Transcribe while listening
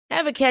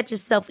Ever catch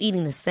yourself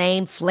eating the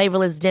same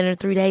flavorless dinner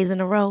 3 days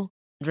in a row?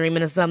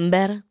 Dreaming of something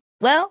better?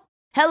 Well,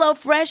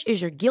 HelloFresh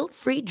is your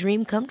guilt-free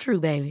dream come true,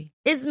 baby.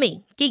 It's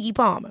me, Keke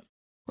Palmer.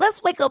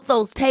 Let's wake up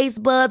those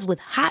taste buds with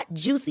hot,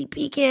 juicy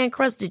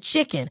pecan-crusted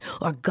chicken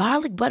or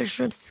garlic butter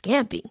shrimp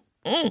scampi.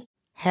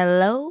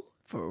 Hello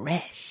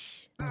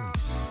Fresh.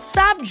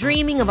 Stop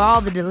dreaming of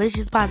all the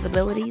delicious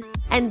possibilities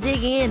and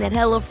dig in at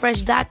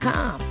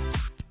HelloFresh.com.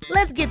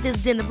 Let's get this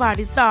dinner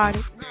party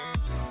started.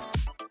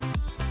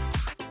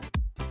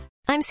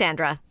 I'm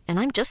Sandra, and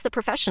I'm just the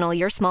professional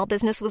your small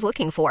business was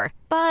looking for.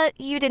 But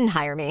you didn't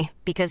hire me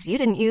because you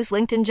didn't use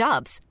LinkedIn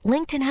Jobs.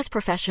 LinkedIn has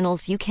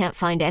professionals you can't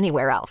find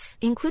anywhere else,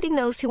 including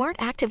those who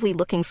aren't actively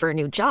looking for a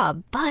new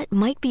job, but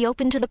might be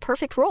open to the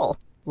perfect role,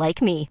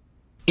 like me.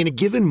 In a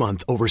given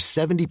month, over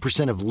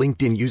 70% of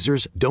LinkedIn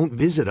users don't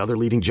visit other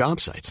leading job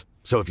sites.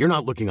 So if you're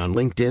not looking on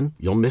LinkedIn,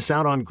 you'll miss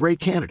out on great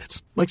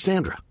candidates like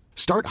Sandra.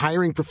 Start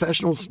hiring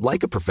professionals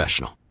like a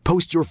professional.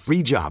 Post your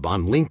free job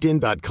on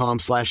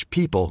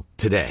linkedin.com/people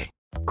today.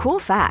 Cool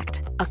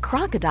fact, a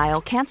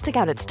crocodile can't stick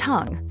out its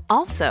tongue.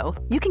 Also,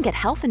 you can get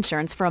health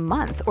insurance for a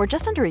month or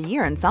just under a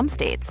year in some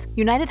states.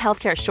 United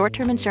Healthcare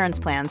short-term insurance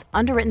plans,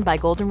 underwritten by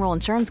Golden Rule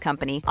Insurance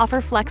Company, offer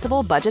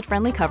flexible,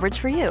 budget-friendly coverage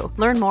for you.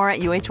 Learn more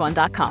at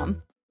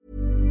uh1.com.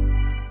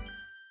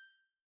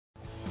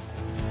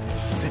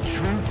 The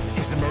truth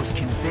is the most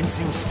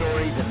convincing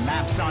story that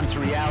maps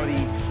onto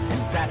reality,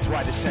 and that's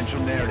why the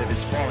central narrative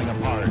is falling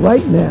apart.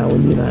 Right now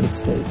in the United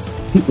States,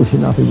 people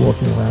should not be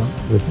walking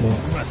around with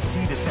masks. We must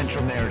see the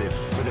central narrative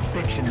for the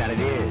fiction that it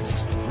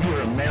is. We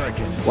are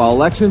Americans. While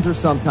elections are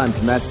sometimes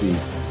messy,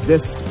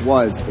 this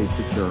was a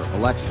secure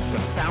election. The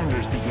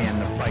founders began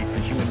the fight for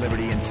human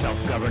liberty and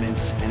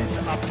self-governance, and it's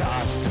up to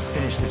us to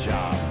finish the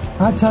job.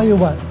 I tell you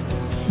what,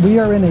 we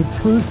are in a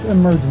truth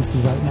emergency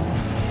right now.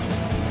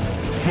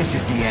 This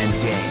is the end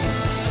game.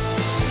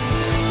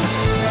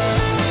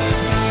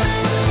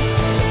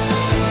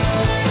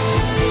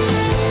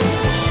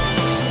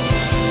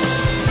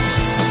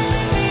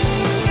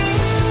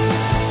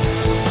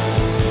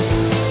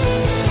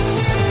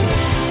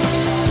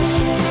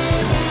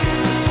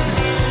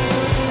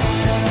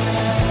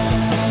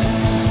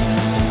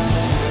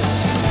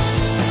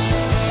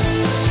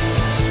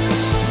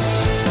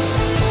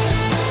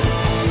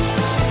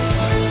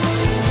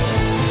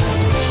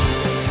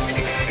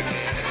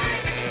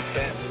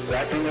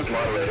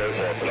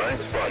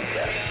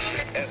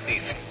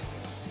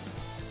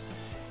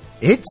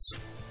 It's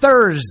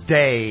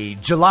Thursday,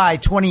 July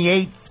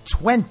 28th,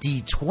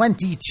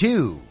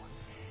 2022,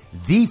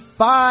 the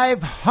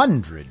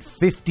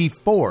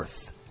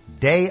 554th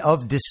day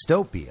of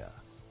dystopia.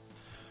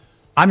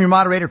 I'm your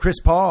moderator, Chris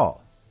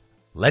Paul.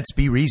 Let's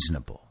be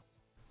reasonable.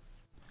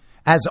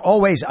 As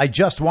always, I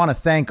just want to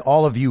thank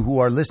all of you who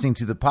are listening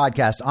to the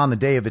podcast on the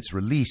day of its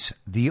release.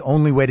 The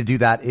only way to do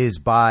that is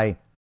by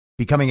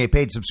becoming a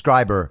paid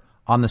subscriber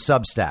on the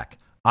Substack.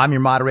 I'm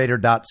your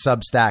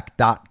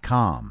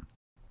moderator.substack.com.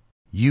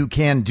 You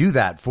can do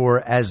that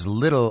for as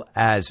little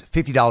as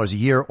 $50 a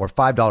year or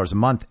 $5 a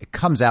month. It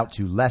comes out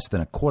to less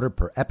than a quarter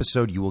per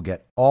episode. You will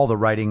get all the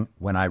writing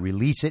when I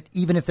release it,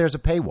 even if there's a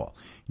paywall.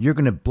 You're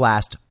going to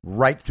blast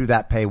right through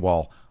that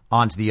paywall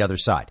onto the other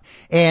side.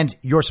 And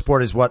your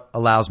support is what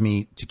allows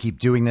me to keep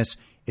doing this.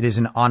 It is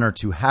an honor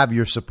to have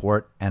your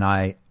support, and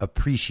I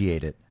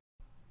appreciate it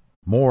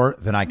more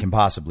than I can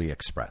possibly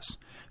express.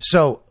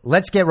 So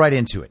let's get right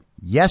into it.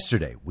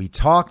 Yesterday, we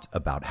talked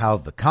about how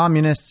the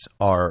communists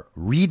are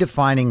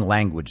redefining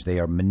language. They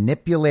are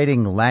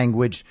manipulating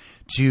language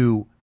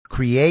to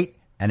create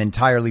an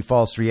entirely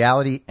false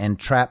reality and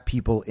trap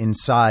people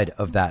inside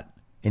of that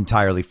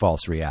entirely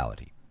false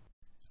reality.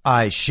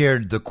 I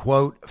shared the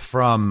quote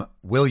from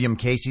William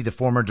Casey, the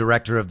former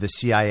director of the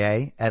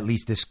CIA. At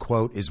least this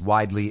quote is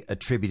widely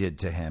attributed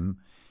to him.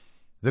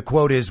 The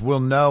quote is, "We'll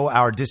know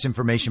our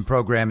disinformation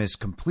program is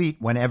complete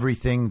when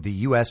everything the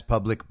U.S.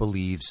 public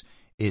believes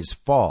is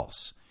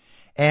false."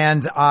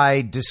 And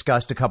I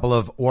discussed a couple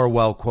of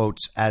Orwell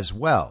quotes as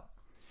well.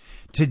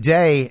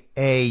 Today,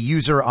 a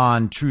user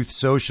on Truth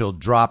Social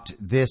dropped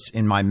this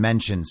in my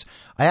mentions.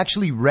 I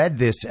actually read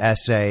this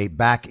essay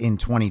back in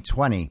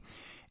 2020,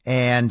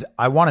 and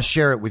I want to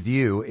share it with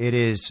you. It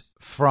is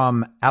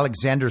from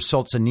Alexander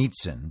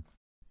Solzhenitsyn,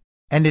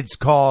 and it's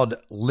called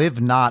 "Live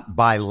Not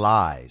by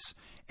Lies."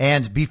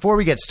 And before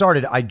we get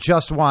started, I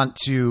just want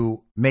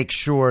to make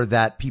sure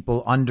that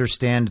people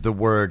understand the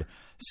word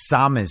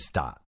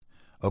samizdat,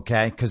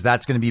 okay? Because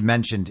that's going to be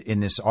mentioned in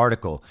this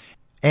article.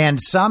 And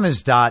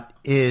samizdat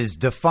is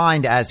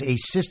defined as a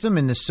system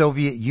in the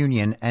Soviet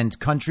Union and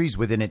countries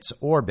within its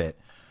orbit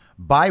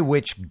by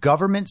which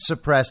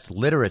government-suppressed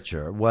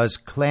literature was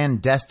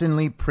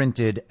clandestinely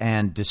printed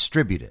and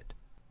distributed.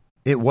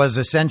 It was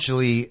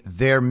essentially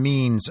their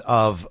means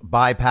of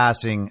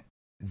bypassing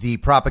the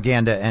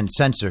propaganda and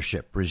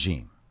censorship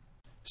regime.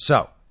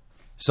 So,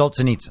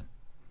 Solzhenitsyn.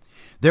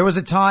 There was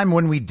a time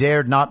when we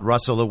dared not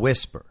rustle a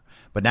whisper,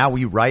 but now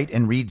we write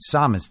and read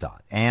samizdat,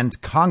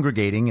 and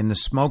congregating in the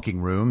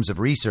smoking rooms of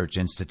research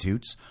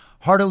institutes,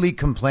 heartily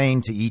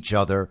complain to each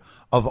other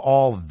of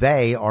all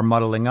they are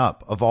muddling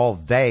up, of all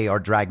they are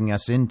dragging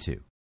us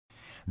into.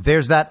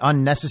 There's that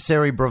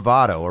unnecessary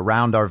bravado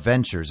around our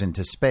ventures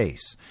into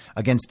space,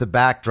 against the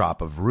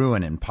backdrop of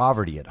ruin and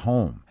poverty at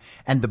home,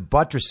 and the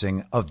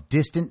buttressing of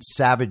distant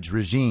savage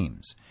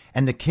regimes,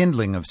 and the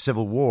kindling of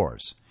civil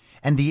wars,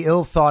 and the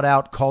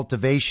ill-thought-out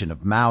cultivation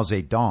of Mao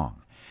Zedong,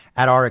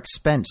 at our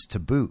expense to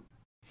boot.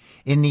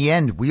 In the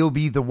end, we'll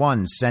be the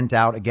ones sent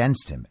out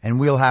against him, and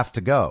we'll have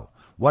to go.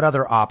 What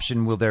other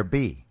option will there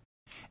be?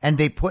 And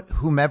they put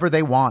whomever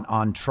they want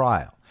on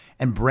trial,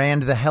 and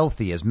brand the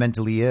healthy as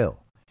mentally ill.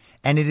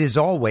 And it is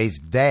always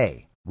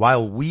they,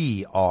 while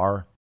we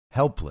are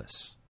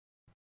helpless.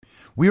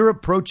 We're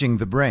approaching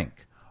the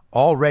brink.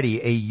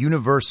 Already a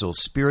universal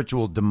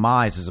spiritual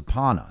demise is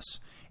upon us.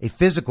 A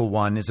physical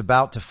one is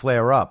about to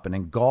flare up and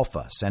engulf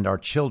us and our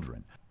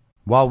children,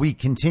 while we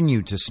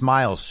continue to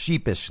smile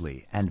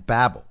sheepishly and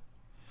babble.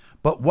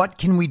 But what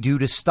can we do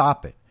to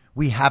stop it?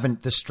 We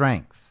haven't the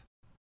strength.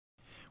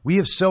 We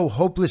have so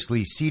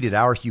hopelessly ceded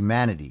our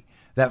humanity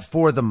that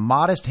for the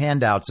modest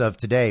handouts of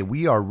today,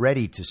 we are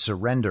ready to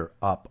surrender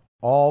up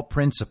all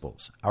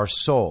principles, our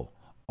soul,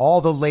 all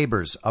the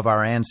labors of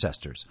our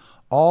ancestors,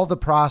 all the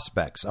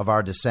prospects of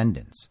our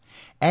descendants,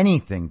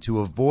 anything to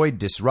avoid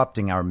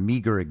disrupting our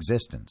meager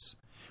existence.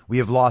 We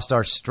have lost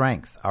our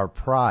strength, our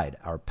pride,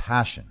 our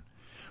passion.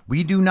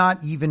 We do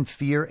not even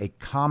fear a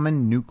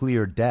common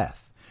nuclear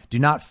death, do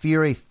not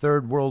fear a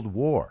third world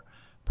war.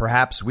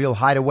 Perhaps we'll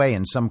hide away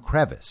in some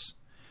crevice,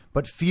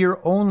 but fear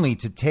only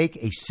to take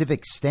a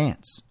civic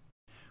stance.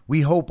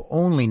 We hope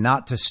only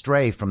not to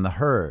stray from the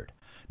herd,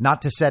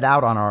 not to set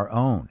out on our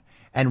own,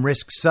 and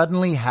risk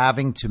suddenly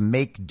having to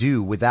make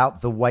do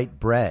without the white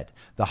bread,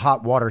 the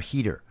hot water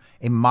heater,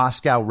 a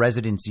Moscow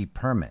residency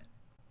permit.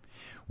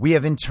 We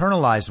have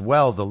internalized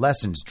well the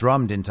lessons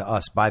drummed into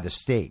us by the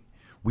state.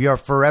 We are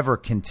forever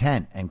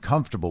content and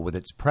comfortable with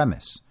its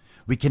premise.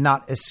 We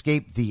cannot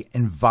escape the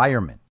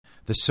environment,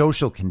 the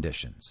social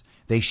conditions.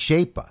 They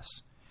shape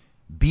us.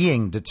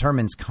 Being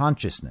determines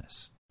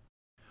consciousness.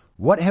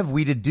 What have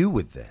we to do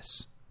with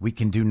this? We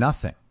can do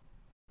nothing.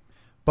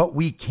 But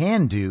we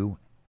can do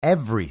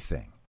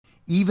everything,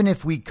 even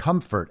if we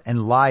comfort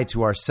and lie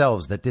to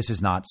ourselves that this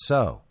is not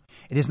so.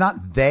 It is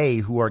not they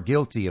who are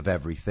guilty of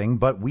everything,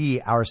 but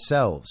we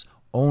ourselves,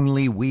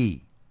 only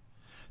we.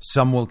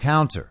 Some will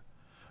counter,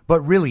 but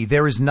really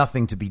there is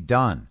nothing to be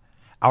done.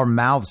 Our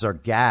mouths are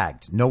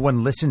gagged. No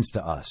one listens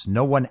to us.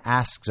 No one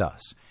asks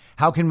us.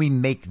 How can we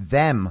make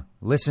them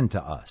listen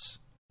to us?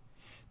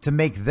 To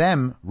make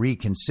them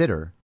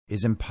reconsider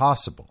is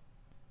impossible.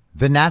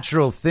 The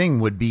natural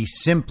thing would be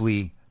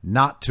simply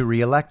not to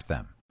re-elect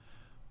them.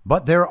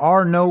 But there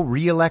are no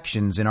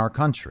re-elections in our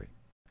country.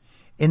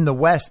 In the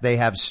West, they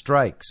have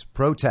strikes,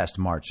 protest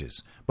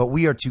marches, but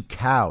we are too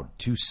cowed,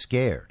 too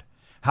scared.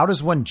 How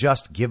does one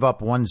just give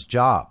up one's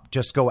job,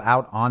 just go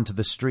out onto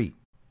the street?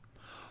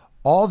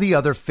 All the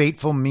other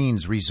fateful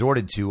means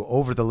resorted to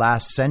over the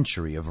last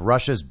century of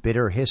Russia's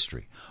bitter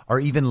history are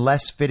even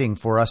less fitting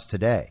for us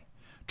today.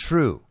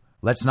 True,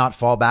 let's not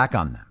fall back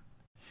on them.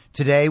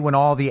 Today, when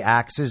all the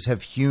axes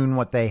have hewn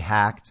what they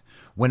hacked,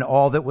 when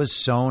all that was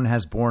sown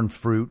has borne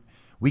fruit,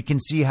 we can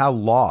see how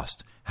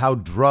lost, how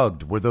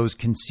drugged were those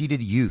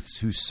conceited youths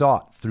who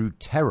sought, through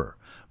terror,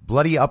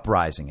 bloody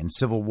uprising, and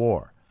civil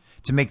war,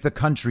 to make the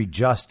country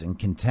just and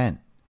content.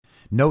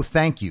 No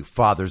thank you,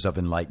 fathers of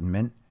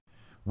enlightenment.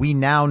 We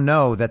now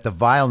know that the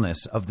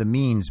vileness of the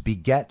means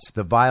begets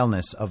the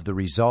vileness of the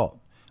result.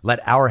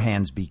 Let our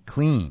hands be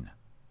clean.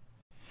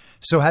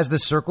 So has the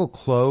circle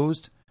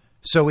closed?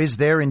 So is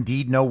there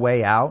indeed no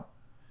way out?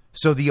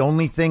 So the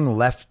only thing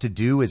left to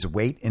do is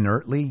wait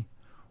inertly?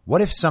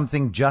 What if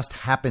something just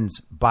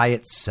happens by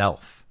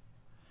itself?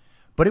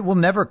 But it will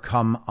never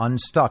come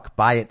unstuck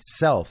by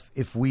itself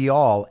if we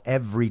all,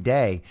 every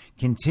day,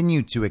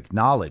 continue to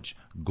acknowledge,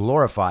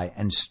 glorify,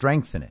 and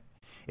strengthen it.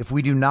 If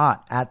we do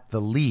not, at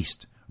the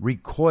least,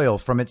 recoil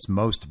from its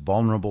most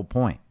vulnerable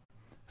point,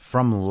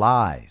 from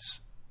lies.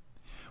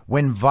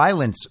 When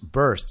violence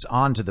bursts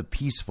onto the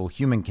peaceful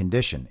human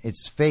condition,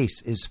 its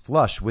face is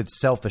flush with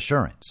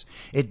self-assurance.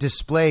 It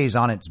displays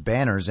on its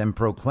banners and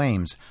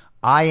proclaims,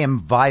 "I am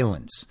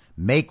violence.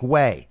 Make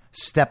way.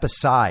 Step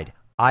aside.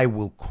 I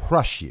will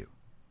crush you."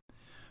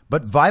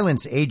 But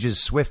violence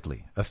ages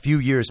swiftly. A few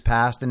years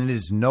past, and it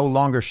is no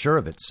longer sure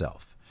of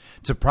itself.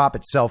 To prop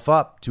itself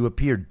up, to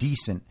appear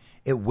decent,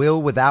 it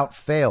will without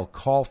fail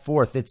call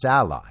forth its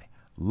ally,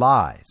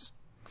 lies.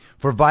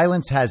 For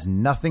violence has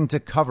nothing to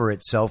cover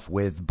itself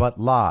with but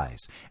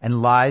lies,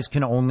 and lies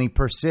can only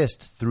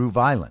persist through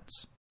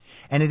violence.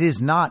 And it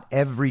is not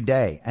every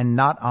day and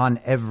not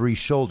on every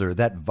shoulder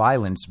that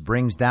violence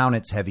brings down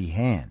its heavy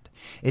hand.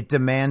 It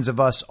demands of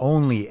us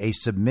only a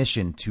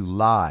submission to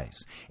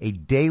lies, a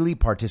daily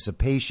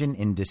participation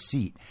in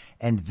deceit,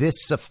 and this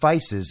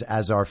suffices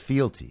as our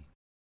fealty.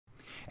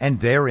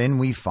 And therein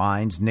we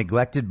find,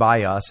 neglected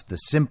by us, the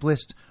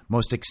simplest,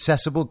 most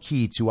accessible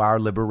key to our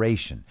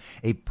liberation,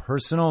 a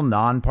personal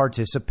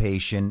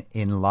non-participation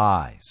in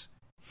lies.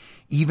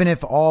 Even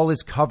if all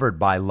is covered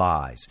by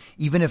lies,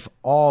 even if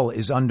all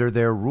is under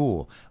their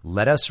rule,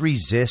 let us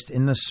resist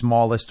in the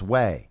smallest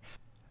way.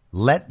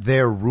 Let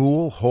their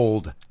rule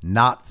hold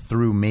not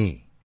through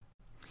me.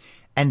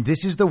 And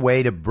this is the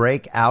way to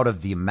break out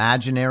of the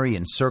imaginary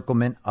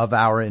encirclement of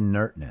our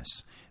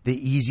inertness, the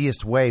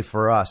easiest way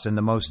for us and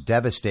the most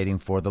devastating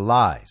for the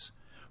lies.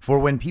 For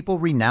when people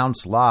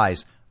renounce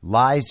lies,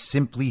 lies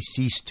simply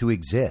cease to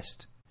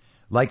exist.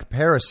 Like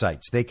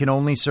parasites, they can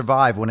only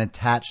survive when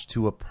attached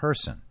to a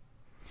person.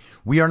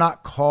 We are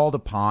not called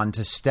upon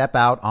to step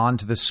out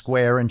onto the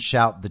square and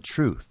shout the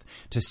truth,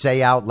 to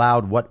say out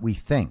loud what we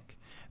think.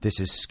 This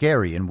is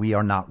scary and we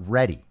are not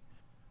ready.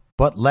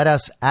 But let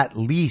us at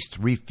least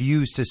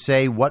refuse to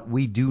say what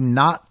we do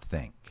not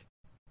think.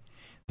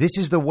 This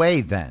is the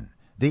way, then,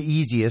 the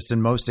easiest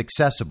and most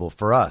accessible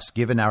for us,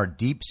 given our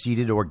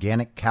deep-seated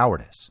organic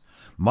cowardice.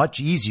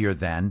 Much easier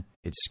than,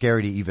 it's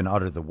scary to even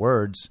utter the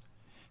words,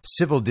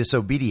 civil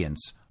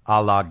disobedience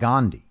a la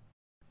Gandhi.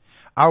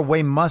 Our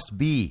way must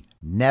be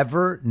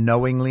never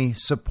knowingly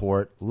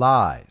support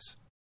lies.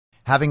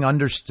 Having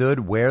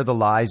understood where the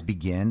lies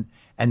begin,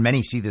 and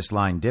many see this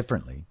line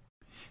differently,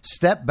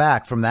 step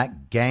back from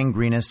that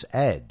gangrenous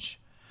edge.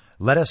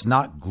 Let us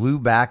not glue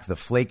back the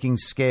flaking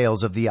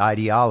scales of the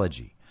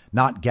ideology,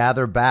 not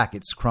gather back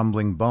its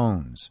crumbling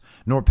bones,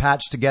 nor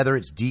patch together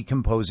its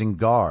decomposing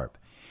garb.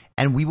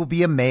 And we will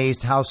be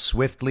amazed how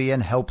swiftly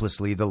and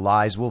helplessly the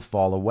lies will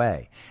fall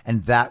away,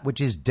 and that which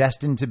is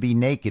destined to be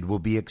naked will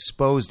be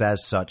exposed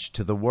as such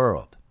to the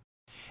world.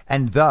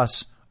 And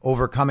thus,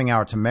 overcoming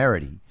our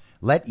temerity,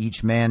 let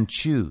each man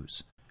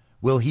choose.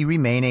 Will he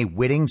remain a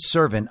witting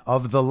servant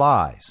of the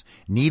lies,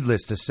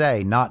 needless to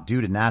say, not due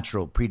to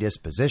natural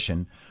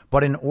predisposition,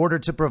 but in order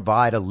to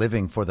provide a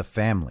living for the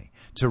family,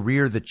 to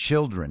rear the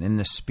children in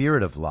the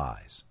spirit of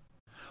lies?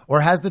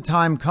 Or has the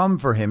time come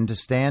for him to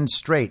stand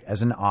straight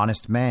as an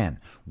honest man,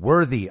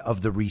 worthy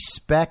of the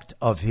respect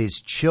of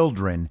his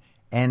children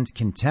and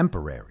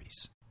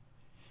contemporaries?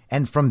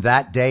 And from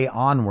that day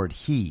onward,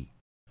 he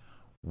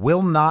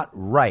will not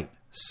write,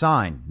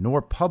 sign,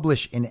 nor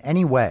publish in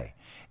any way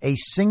a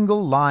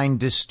single line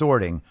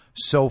distorting,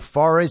 so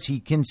far as he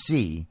can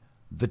see,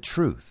 the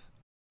truth.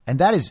 And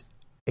that is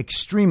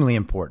extremely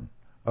important,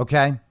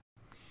 okay?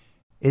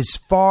 As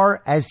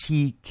far as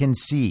he can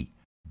see.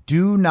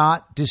 Do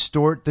not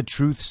distort the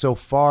truth so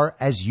far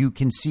as you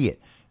can see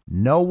it.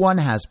 No one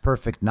has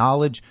perfect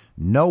knowledge.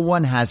 No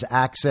one has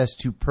access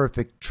to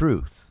perfect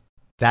truth.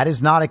 That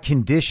is not a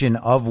condition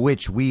of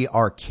which we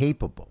are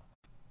capable.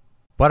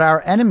 But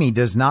our enemy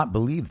does not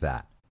believe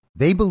that.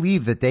 They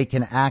believe that they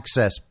can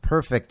access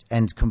perfect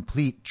and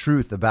complete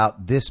truth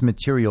about this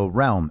material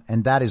realm,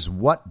 and that is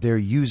what they're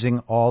using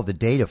all the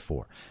data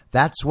for.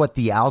 That's what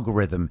the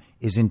algorithm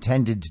is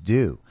intended to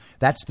do.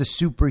 That's the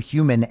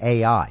superhuman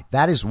AI.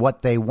 That is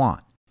what they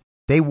want.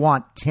 They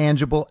want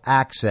tangible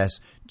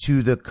access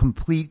to the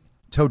complete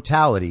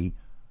totality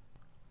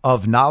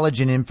of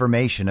knowledge and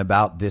information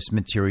about this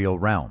material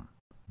realm.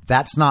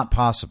 That's not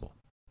possible,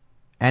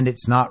 and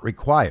it's not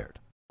required.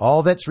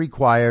 All that's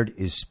required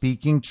is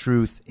speaking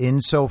truth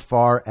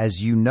insofar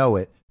as you know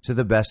it to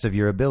the best of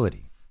your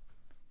ability.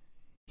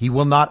 He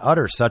will not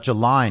utter such a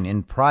line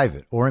in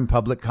private or in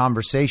public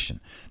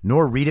conversation,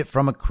 nor read it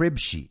from a crib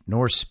sheet,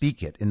 nor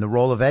speak it in the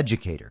role of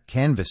educator,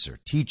 canvasser,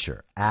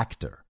 teacher,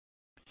 actor.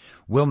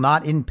 Will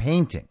not in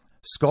painting,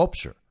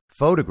 sculpture,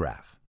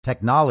 photograph,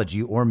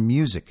 technology, or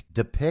music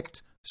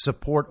depict,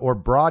 support, or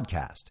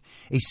broadcast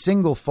a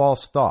single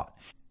false thought,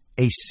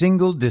 a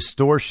single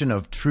distortion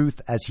of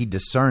truth as he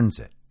discerns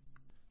it.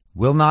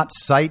 Will not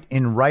cite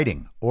in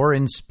writing or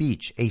in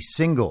speech a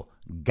single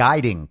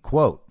guiding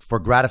quote for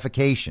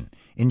gratification,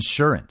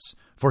 insurance,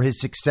 for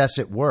his success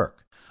at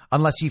work,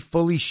 unless he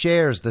fully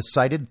shares the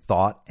cited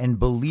thought and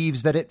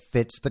believes that it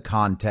fits the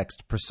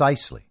context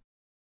precisely.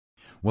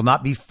 Will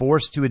not be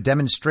forced to a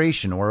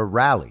demonstration or a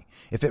rally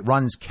if it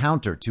runs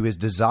counter to his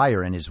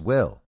desire and his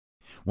will.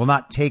 Will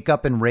not take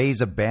up and raise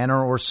a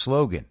banner or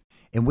slogan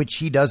in which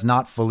he does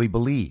not fully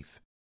believe.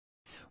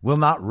 Will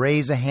not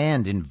raise a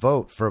hand and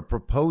vote for a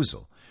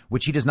proposal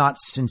which he does not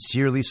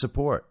sincerely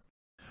support.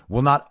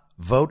 Will not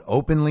vote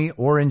openly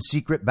or in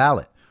secret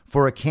ballot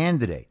for a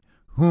candidate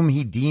whom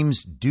he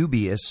deems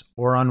dubious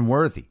or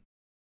unworthy.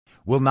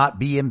 Will not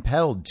be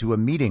impelled to a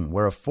meeting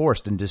where a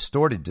forced and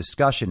distorted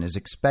discussion is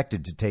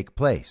expected to take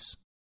place.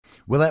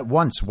 Will at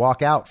once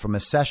walk out from a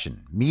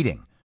session,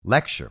 meeting,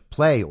 lecture,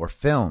 play, or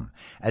film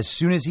as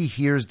soon as he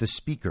hears the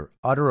speaker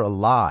utter a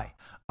lie,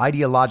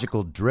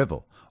 ideological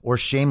drivel, or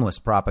shameless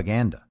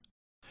propaganda.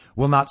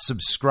 Will not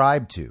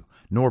subscribe to,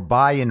 nor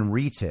buy in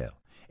retail,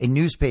 a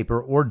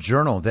newspaper or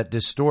journal that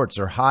distorts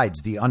or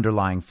hides the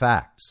underlying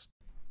facts.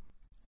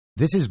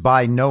 This is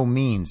by no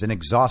means an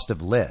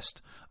exhaustive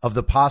list of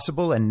the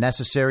possible and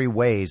necessary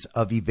ways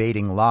of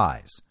evading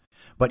lies,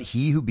 but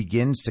he who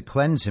begins to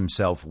cleanse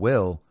himself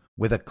will,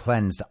 with a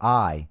cleansed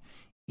eye,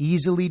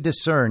 easily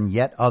discern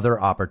yet other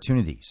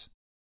opportunities.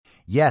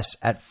 Yes,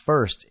 at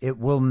first it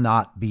will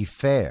not be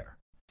fair.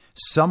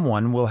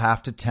 Someone will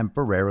have to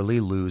temporarily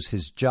lose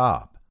his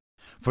job.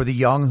 For the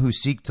young who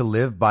seek to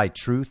live by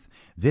truth,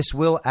 this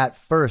will at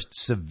first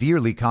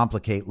severely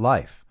complicate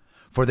life.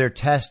 For their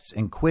tests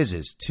and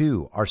quizzes,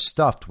 too, are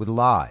stuffed with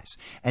lies,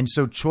 and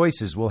so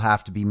choices will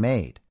have to be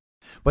made.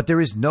 But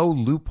there is no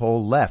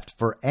loophole left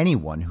for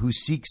anyone who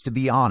seeks to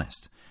be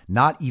honest,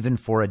 not even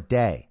for a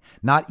day.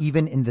 Not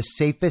even in the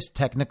safest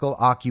technical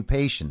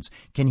occupations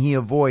can he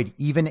avoid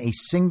even a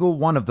single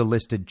one of the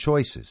listed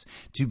choices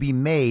to be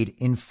made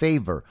in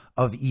favor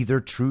of either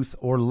truth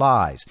or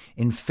lies,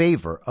 in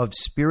favor of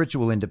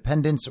spiritual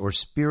independence or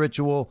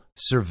spiritual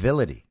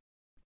servility.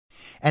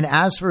 And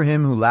as for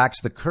him who lacks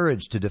the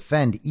courage to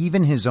defend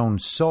even his own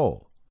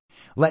soul,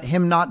 let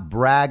him not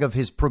brag of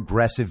his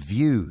progressive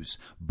views,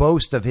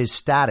 boast of his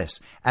status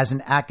as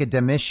an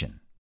academician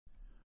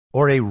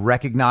or a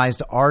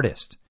recognized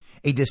artist,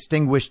 a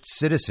distinguished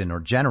citizen or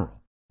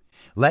general.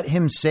 Let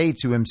him say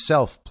to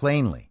himself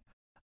plainly,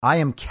 I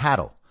am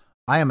cattle,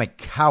 I am a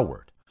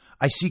coward,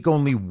 I seek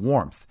only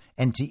warmth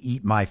and to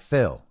eat my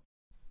fill.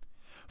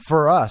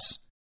 For us,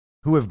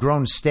 who have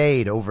grown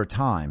staid over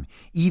time,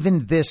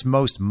 even this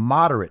most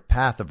moderate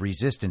path of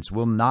resistance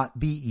will not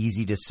be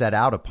easy to set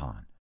out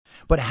upon.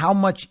 But how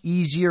much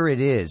easier it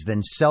is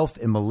than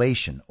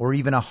self-immolation or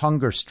even a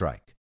hunger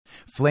strike.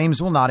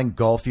 Flames will not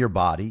engulf your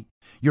body.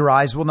 Your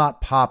eyes will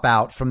not pop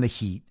out from the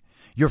heat.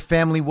 Your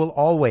family will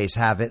always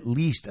have at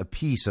least a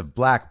piece of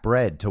black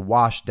bread to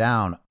wash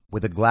down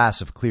with a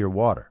glass of clear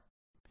water.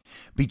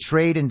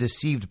 Betrayed and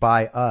deceived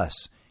by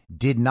us,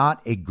 did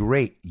not a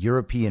great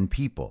European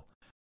people,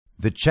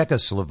 the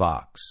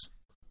Czechoslovaks,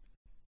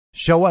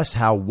 show us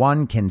how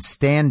one can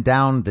stand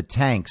down the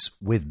tanks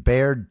with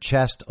bared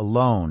chest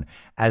alone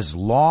as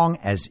long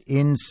as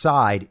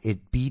inside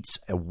it beats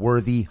a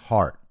worthy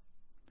heart.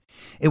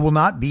 It will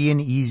not be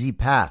an easy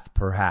path,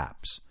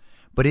 perhaps,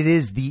 but it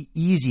is the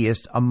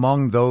easiest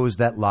among those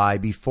that lie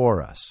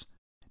before us.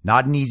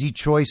 Not an easy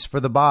choice for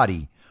the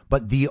body,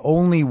 but the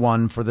only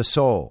one for the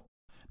soul.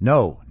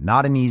 No,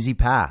 not an easy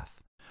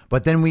path.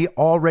 But then we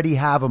already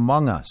have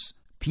among us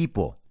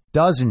people,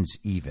 dozens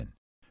even,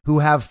 who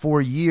have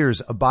for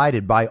years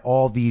abided by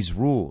all these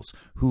rules,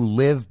 who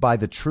live by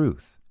the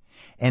truth.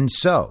 And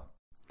so,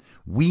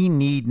 we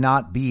need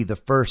not be the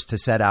first to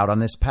set out on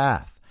this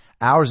path.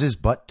 Ours is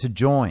but to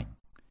join.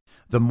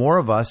 The more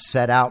of us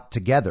set out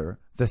together,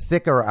 the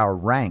thicker our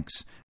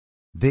ranks,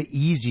 the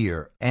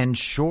easier and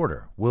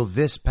shorter will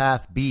this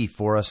path be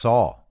for us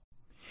all.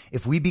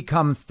 If we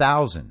become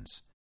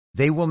thousands,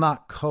 they will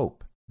not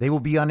cope. They will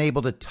be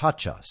unable to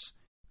touch us.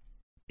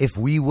 If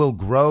we will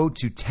grow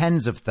to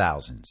tens of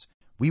thousands,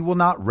 we will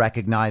not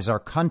recognize our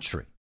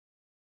country.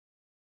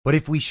 But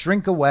if we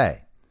shrink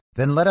away,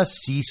 then let us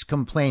cease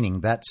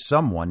complaining that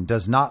someone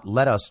does not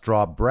let us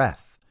draw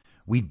breath.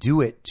 We do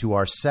it to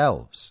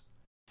ourselves.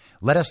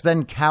 Let us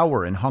then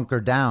cower and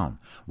hunker down,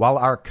 while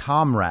our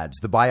comrades,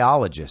 the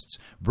biologists,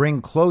 bring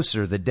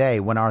closer the day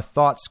when our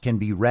thoughts can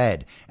be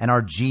read and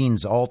our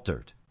genes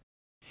altered.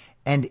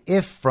 And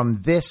if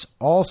from this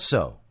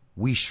also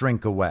we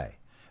shrink away,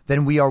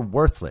 then we are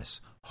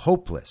worthless,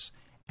 hopeless,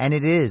 and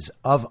it is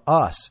of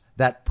us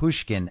that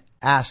Pushkin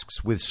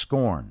asks with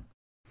scorn,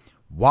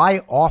 why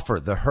offer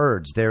the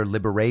herds their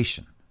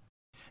liberation,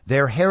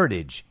 their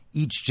heritage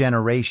each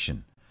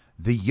generation,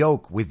 the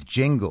yoke with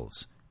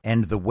jingles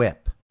and the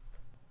whip?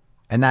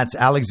 And that's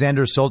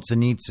Alexander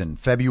Solzhenitsyn,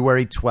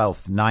 February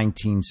 12th,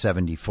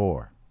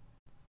 1974.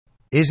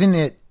 Isn't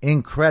it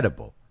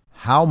incredible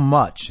how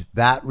much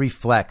that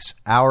reflects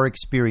our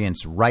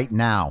experience right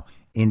now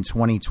in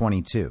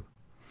 2022?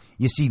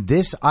 You see,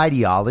 this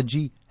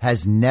ideology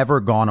has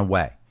never gone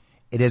away.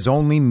 It has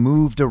only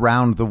moved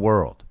around the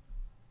world.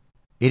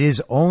 It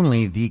is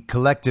only the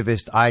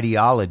collectivist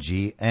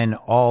ideology and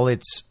all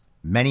its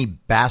many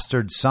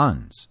bastard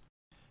sons.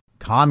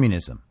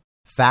 Communism,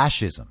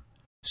 fascism,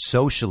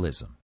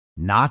 socialism,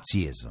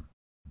 Nazism,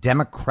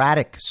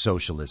 democratic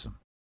socialism,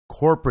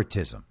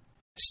 corporatism,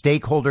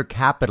 stakeholder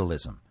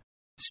capitalism,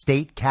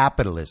 state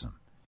capitalism.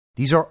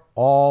 These are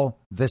all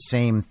the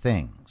same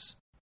things.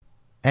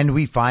 And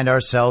we find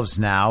ourselves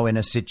now in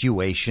a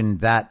situation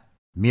that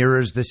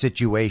mirrors the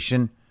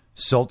situation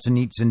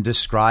Solzhenitsyn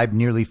described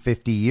nearly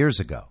 50 years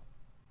ago.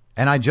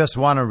 And I just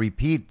want to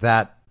repeat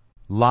that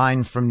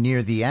line from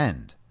near the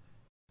end.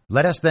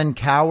 Let us then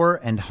cower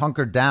and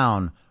hunker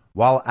down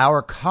while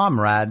our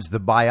comrades, the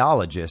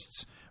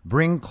biologists,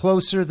 bring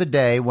closer the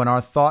day when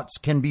our thoughts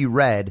can be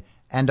read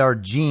and our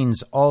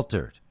genes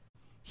altered.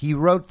 He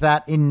wrote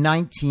that in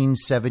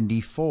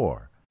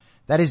 1974.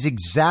 That is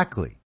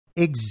exactly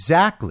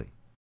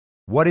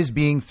what is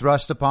being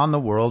thrust upon the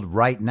world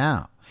right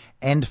now,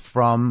 and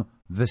from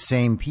the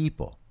same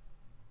people.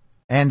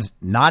 And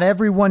not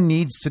everyone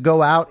needs to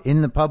go out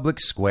in the public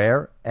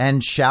square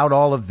and shout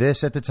all of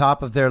this at the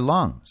top of their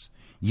lungs.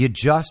 You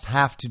just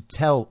have to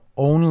tell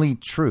only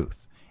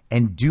truth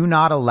and do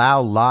not allow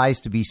lies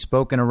to be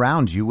spoken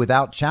around you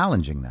without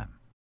challenging them.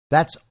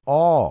 That's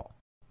all.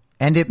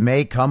 And it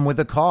may come with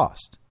a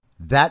cost.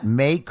 That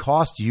may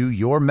cost you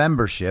your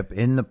membership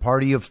in the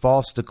party of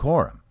false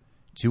decorum,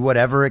 to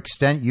whatever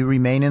extent you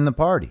remain in the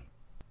party.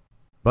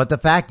 But the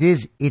fact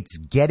is, it's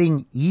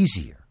getting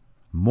easier.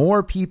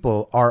 more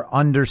people are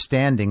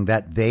understanding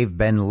that they've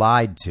been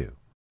lied to,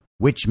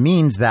 which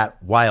means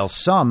that while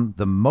some,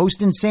 the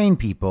most insane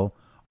people,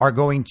 are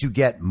going to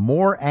get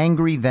more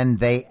angry than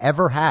they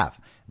ever have,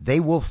 they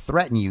will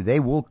threaten you, they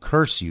will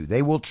curse you,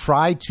 they will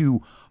try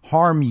to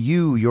harm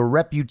you, your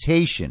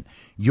reputation,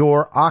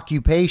 your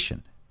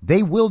occupation.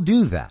 They will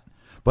do that.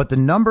 But the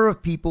number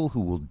of people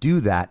who will do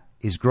that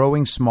is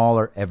growing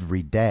smaller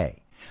every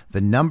day.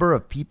 The number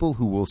of people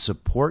who will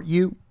support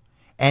you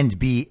and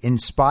be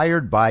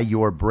inspired by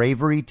your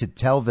bravery to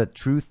tell the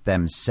truth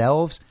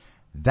themselves,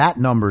 that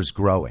number's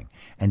growing.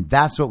 And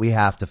that's what we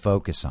have to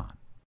focus on.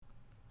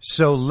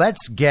 So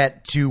let's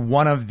get to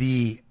one of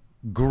the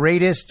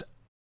greatest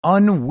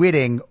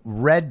unwitting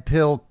red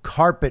pill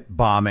carpet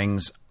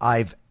bombings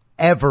I've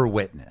ever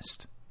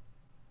witnessed.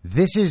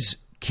 This is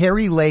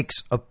Kari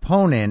Lake's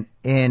opponent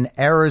in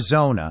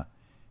Arizona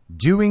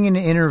doing an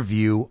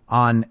interview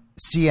on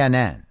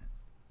CNN.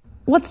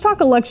 Let's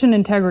talk election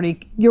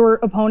integrity. Your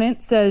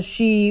opponent says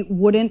she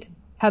wouldn't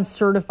have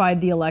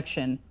certified the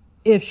election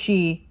if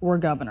she were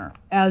governor,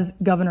 as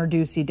Governor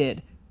Ducey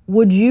did.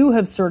 Would you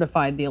have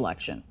certified the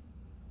election?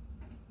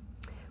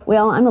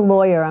 Well, I'm a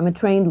lawyer. I'm a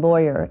trained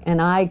lawyer, and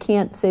I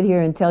can't sit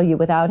here and tell you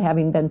without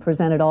having been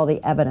presented all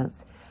the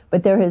evidence.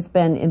 But there has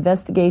been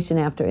investigation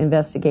after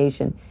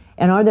investigation.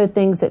 And are there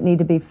things that need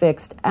to be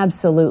fixed?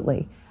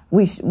 Absolutely.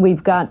 We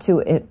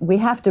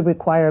have to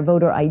require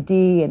voter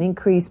ID and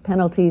increase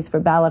penalties for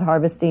ballot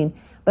harvesting.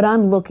 But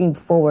I'm looking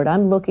forward.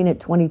 I'm looking at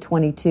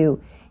 2022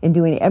 and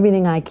doing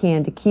everything I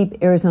can to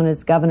keep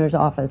Arizona's governor's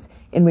office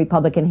in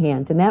Republican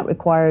hands. And that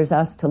requires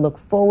us to look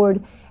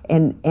forward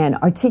and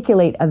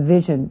articulate a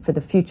vision for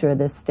the future of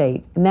this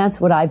state. And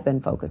that's what I've been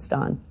focused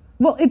on.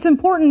 Well, it's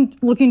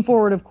important looking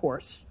forward, of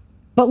course.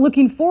 But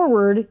looking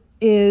forward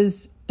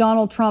is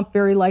Donald Trump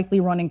very likely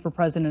running for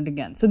president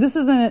again. So this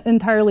is an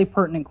entirely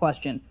pertinent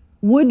question.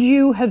 Would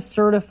you have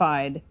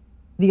certified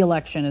the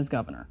election as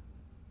governor?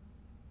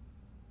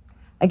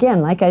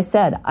 Again, like I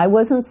said, I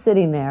wasn't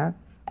sitting there,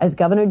 as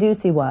Governor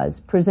Ducey was,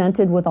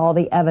 presented with all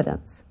the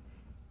evidence.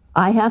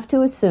 I have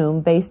to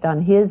assume, based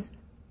on his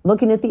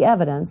looking at the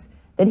evidence,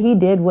 that he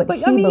did what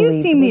he believed was right.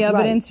 You've seen the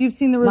evidence. You've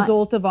seen the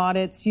result of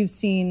audits.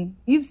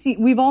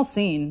 We've all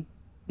seen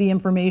the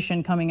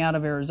information coming out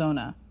of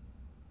Arizona.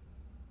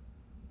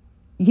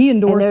 He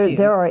endorsed you.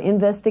 There are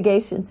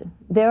investigations.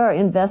 There are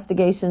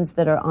investigations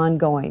that are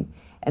ongoing.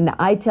 And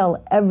I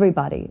tell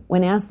everybody,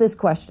 when asked this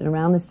question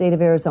around the state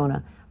of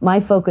Arizona, my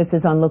focus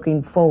is on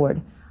looking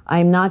forward. I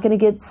am not going to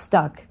get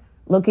stuck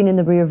looking in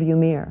the rearview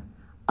mirror.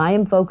 I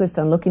am focused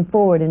on looking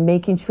forward and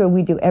making sure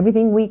we do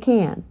everything we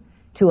can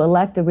to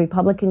elect a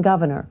Republican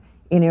governor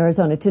in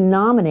Arizona, to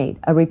nominate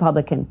a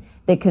Republican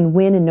that can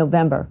win in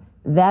November.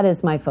 That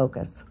is my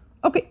focus.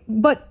 Okay,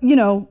 but,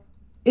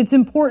 it's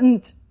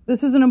important.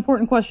 This is an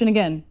important question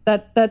again.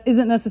 That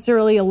isn't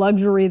necessarily a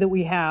luxury that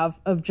we have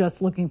of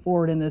just looking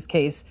forward in this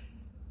case.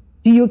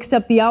 Do you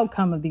accept the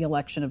outcome of the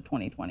election of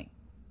 2020?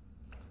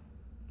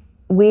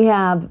 We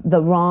have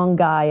the wrong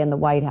guy in the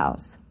White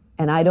House,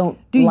 and I don't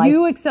like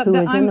who is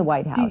in the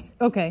White House.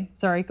 Okay,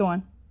 sorry, go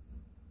on.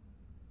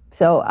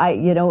 So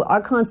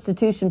our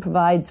Constitution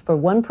provides for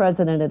one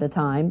president at a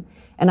time,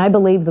 and I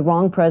believe the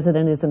wrong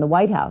president is in the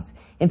White House.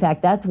 In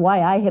fact, that's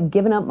why I have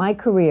given up my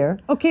career.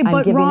 Okay, I'm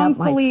but giving up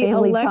my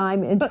family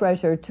time and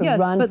treasure to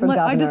run for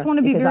governor. I just want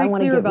to be very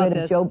clear about rid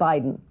of Joe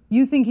Biden.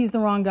 You think he's the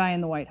wrong guy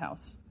in the White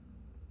House?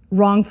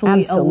 Wrongfully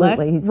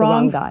Absolutely, he's the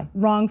wrong guy.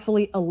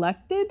 Wrongfully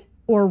elected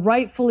or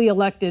rightfully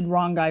elected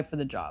wrong guy for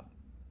the job?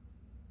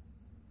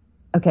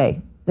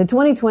 Okay, the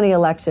 2020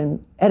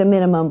 election, at a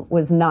minimum,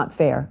 was not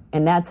fair.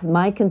 And that's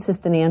my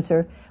consistent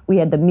answer. We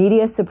had the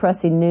media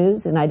suppressing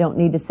news, and I don't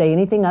need to say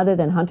anything other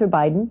than Hunter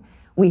Biden.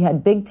 We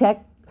had big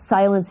tech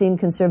silencing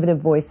conservative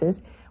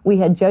voices. We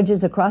had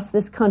judges across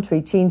this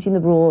country changing the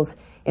rules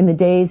in the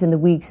days and the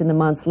weeks and the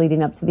months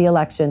leading up to the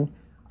election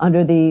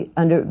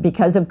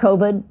because of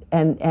COVID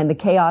and the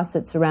chaos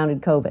that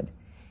surrounded COVID.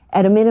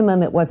 At a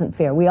minimum, it wasn't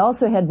fair. We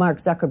also had Mark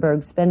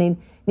Zuckerberg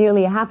spending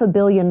nearly $500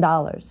 million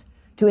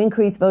to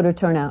increase voter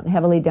turnout in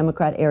heavily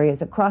Democrat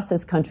areas across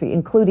this country,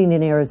 including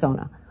in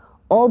Arizona.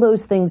 All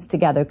those things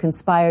together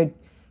conspired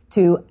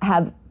to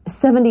have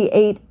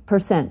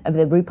 78% of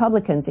the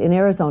Republicans in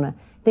Arizona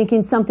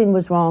thinking something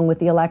was wrong with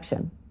the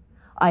election.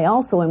 I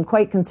also am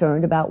quite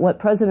concerned about what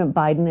President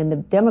Biden and the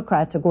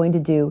Democrats are going to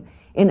do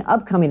in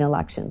upcoming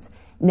elections,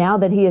 now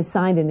that he has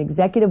signed an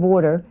executive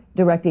order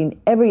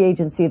directing every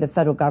agency of the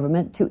federal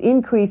government to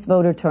increase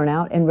voter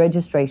turnout and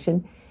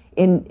registration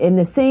in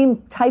the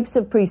same types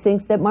of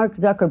precincts that Mark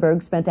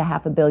Zuckerberg spent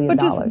 $500 million.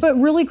 But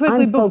really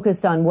quickly, I'm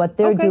focused on what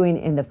they're doing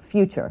in the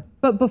future.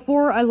 But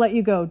before I let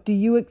you go, do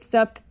you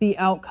accept the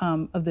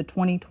outcome of the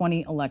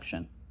 2020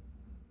 election?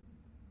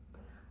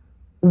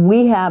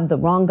 We have the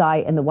wrong guy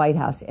in the White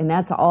House, and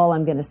that's all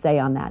I'm going to say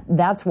on that.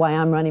 That's why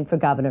I'm running for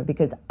governor,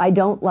 because I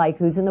don't like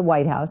who's in the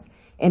White House,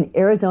 and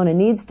Arizona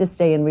needs to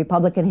stay in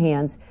Republican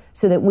hands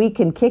so that we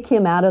can kick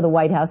him out of the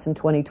White House in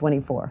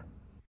 2024.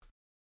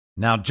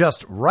 Now,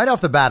 just right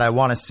off the bat, I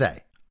want to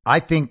say, I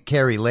think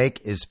Kari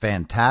Lake is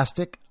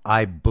fantastic.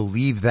 I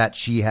believe that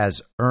she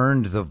has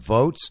earned the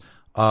votes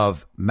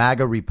of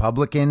MAGA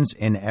Republicans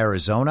in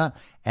Arizona,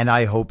 and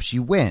I hope she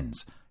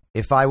wins.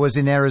 If I was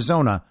in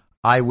Arizona,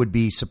 I would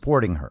be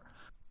supporting her.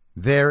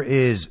 There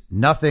is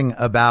nothing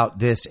about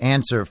this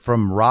answer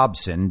from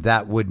Robson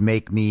that would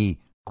make me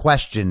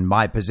question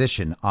my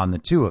position on the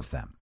two of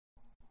them.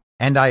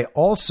 And I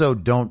also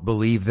don't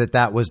believe that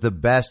that was the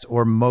best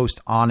or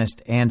most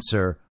honest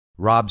answer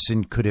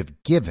Robson could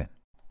have given.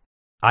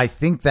 I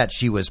think that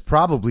she was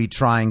probably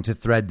trying to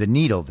thread the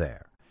needle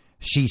there.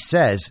 She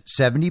says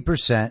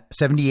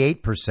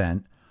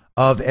 78%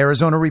 of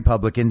Arizona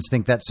Republicans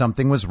think that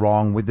something was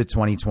wrong with the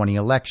 2020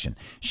 election.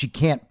 She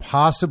can't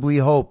possibly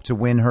hope to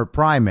win her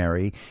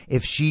primary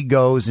if she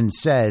goes and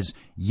says,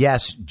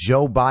 yes,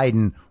 Joe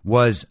Biden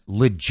was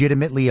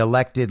legitimately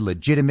elected,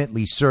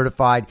 legitimately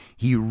certified.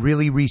 He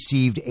really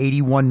received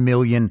 81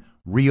 million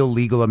real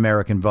legal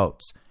American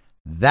votes.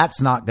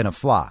 That's not going to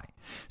fly.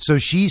 So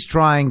she's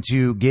trying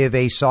to give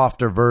a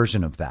softer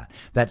version of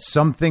that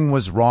something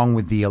was wrong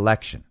with the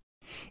election.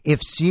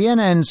 If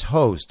CNN's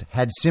host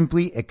had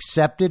simply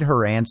accepted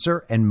her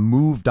answer and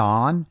moved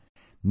on,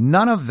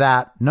 none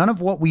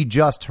of what we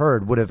just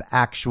heard would have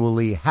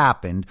actually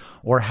happened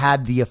or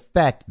had the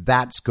effect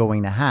that's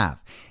going to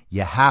have.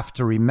 You have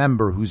to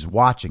remember who's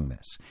watching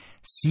this.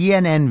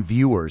 CNN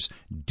viewers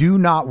do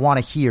not want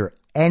to hear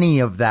any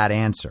of that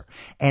answer.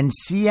 And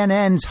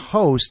CNN's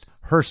host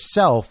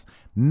herself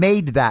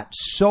made that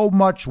so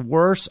much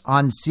worse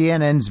on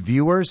CNN's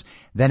viewers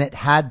than it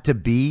had to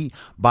be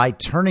by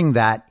turning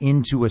that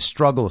into a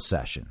struggle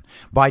session,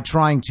 by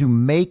trying to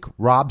make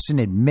Robson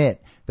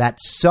admit that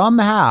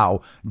somehow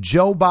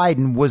Joe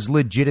Biden was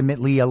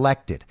legitimately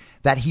elected,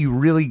 that he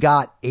really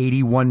got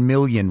 81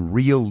 million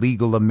real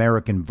legal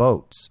American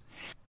votes.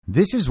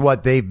 This is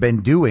what they've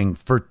been doing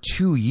for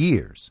 2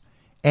 years.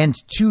 And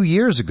 2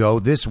 years ago,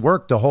 this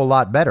worked a whole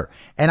lot better.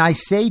 And I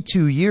say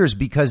 2 years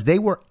because they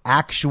were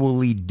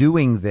actually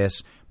doing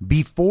this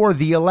before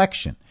the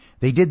election.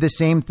 They did the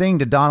same thing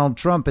to Donald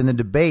Trump in the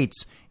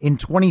debates in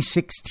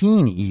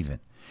 2016 even.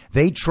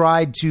 They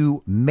tried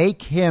to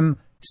make him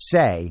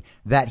say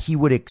that he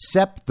would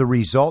accept the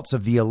results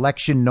of the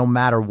election no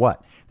matter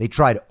what. They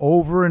tried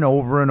over and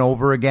over and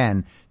over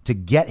again to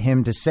get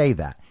him to say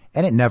that,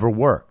 and it never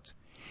worked.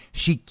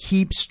 She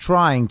keeps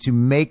trying to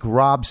make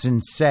Robson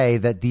say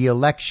that the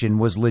election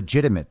was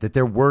legitimate, that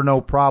there were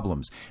no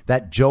problems,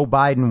 that Joe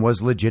Biden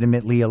was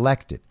legitimately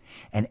elected.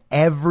 And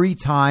every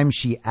time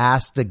she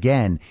asked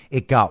again,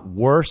 it got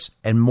worse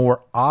and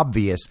more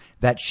obvious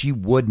that she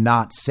would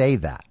not say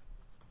that.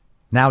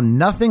 Now,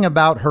 nothing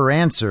about her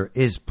answer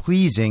is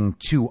pleasing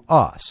to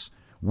us.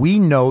 We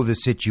know the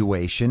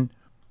situation.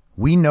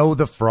 We know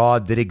the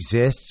fraud that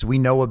exists. We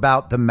know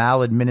about the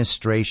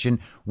maladministration.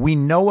 We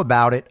know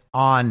about it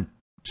on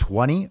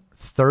 20,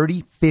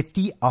 30,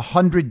 50,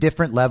 100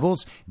 different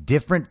levels,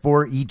 different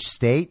for each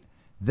state.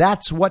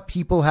 That's what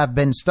people have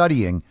been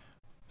studying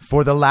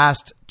for the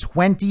last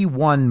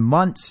 21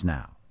 months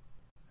now.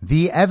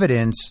 The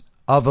evidence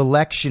of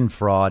election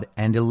fraud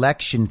and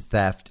election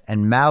theft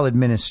and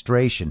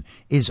maladministration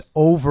is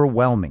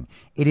overwhelming.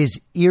 It is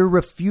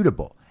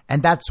irrefutable.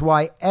 And that's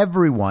why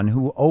everyone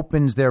who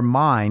opens their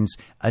minds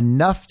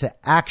enough to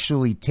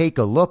actually take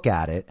a look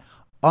at it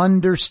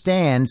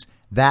understands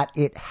that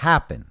it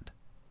happened.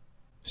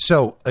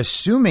 So,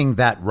 assuming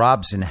that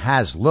Robson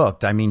has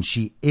looked, I mean,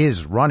 she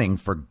is running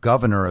for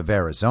governor of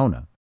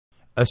Arizona.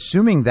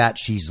 Assuming that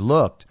she's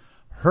looked,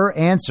 her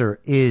answer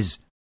is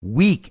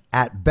weak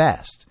at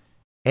best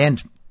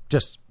and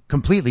just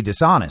completely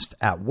dishonest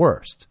at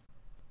worst.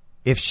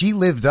 If she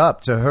lived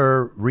up to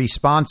her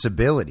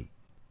responsibility,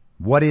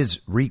 what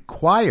is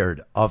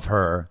required of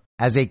her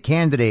as a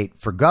candidate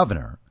for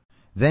governor,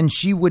 then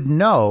she would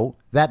know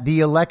that the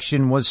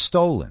election was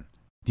stolen.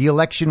 The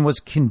election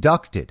was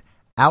conducted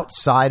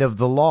outside of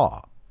the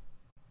law.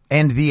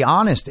 And the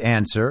honest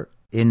answer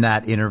in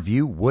that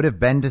interview would have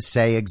been to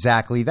say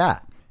exactly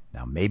that.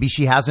 Now, maybe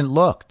she hasn't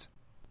looked,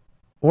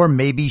 or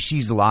maybe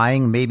she's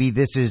lying. Maybe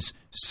this is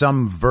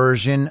some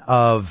version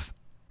of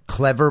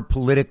clever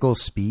political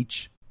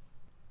speech.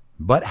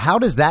 But how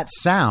does that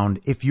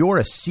sound if you're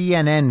a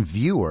CNN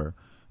viewer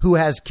who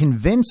has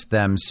convinced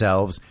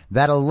themselves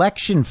that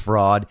election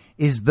fraud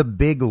is the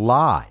big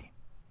lie,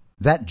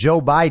 that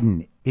Joe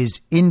Biden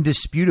is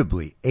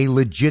indisputably a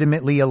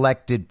legitimately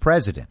elected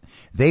president?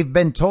 They've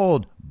been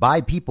told by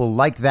people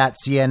like that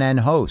CNN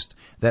host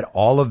that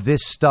all of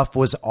this stuff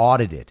was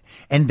audited,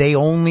 and they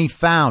only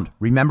found,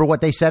 remember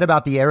what they said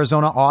about the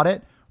Arizona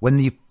audit when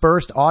the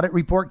first audit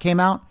report came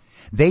out?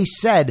 They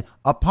said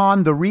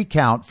upon the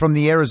recount from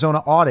the Arizona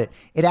audit,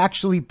 it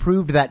actually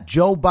proved that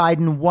Joe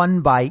Biden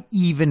won by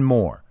even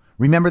more.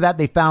 Remember that?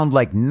 They found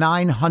like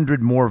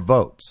 900 more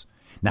votes.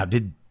 Now,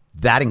 did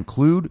that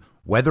include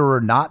whether or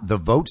not the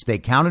votes they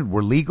counted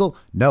were legal?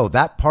 No,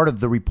 that part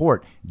of the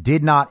report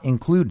did not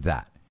include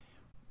that.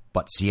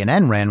 But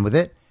CNN ran with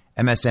it,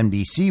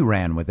 MSNBC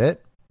ran with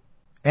it,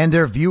 and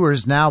their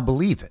viewers now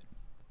believe it.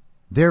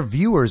 Their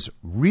viewers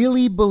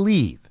really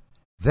believe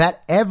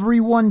that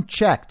everyone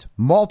checked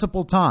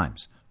multiple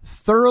times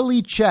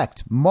thoroughly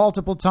checked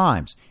multiple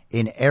times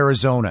in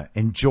Arizona,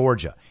 in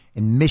Georgia,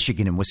 in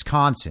Michigan, in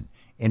Wisconsin,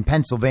 in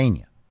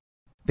Pennsylvania.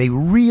 They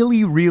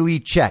really, really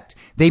checked.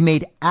 They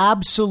made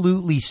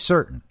absolutely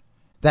certain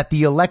that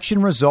the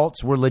election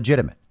results were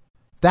legitimate.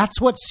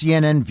 That's what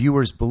CNN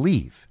viewers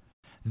believe.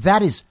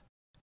 That is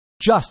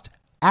just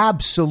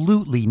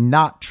absolutely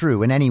not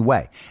true in any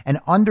way. And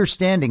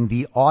understanding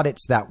the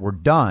audits that were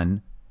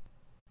done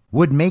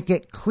would make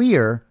it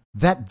clear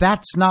that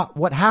that's not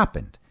what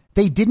happened.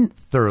 They didn't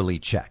thoroughly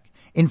check.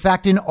 In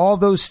fact, in all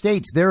those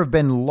states, there have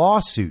been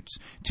lawsuits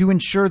to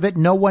ensure that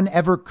no one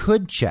ever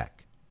could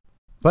check.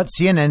 But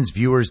CNN's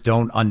viewers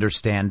don't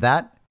understand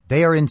that.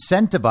 They are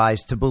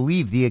incentivized to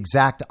believe the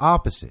exact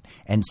opposite,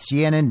 and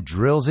CNN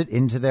drills it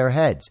into their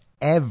heads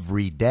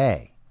every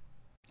day.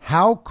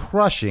 How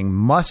crushing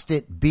must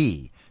it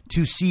be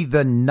to see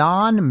the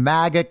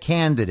non-MAGA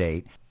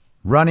candidate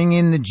running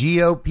in the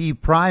GOP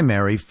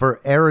primary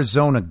for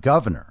Arizona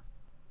governor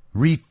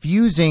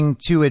refusing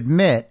to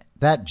admit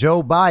that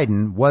Joe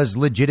Biden was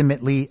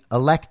legitimately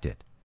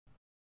elected?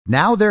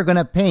 Now they're going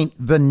to paint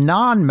the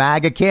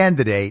non-MAGA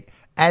candidate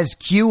as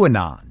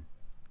QAnon.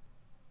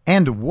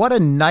 And what a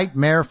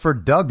nightmare for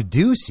Doug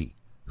Ducey,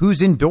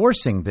 who's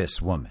endorsing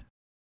this woman.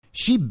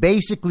 She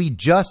basically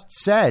just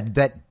said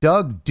that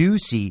Doug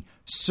Ducey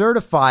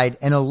certified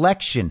an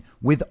election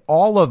with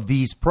all of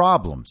these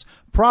problems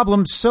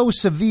so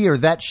severe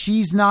that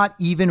she's not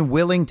even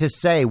willing to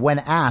say, when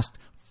asked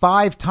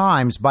 5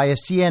 times by a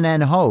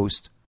CNN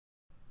host,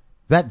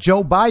 that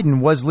Joe Biden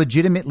was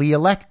legitimately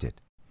elected.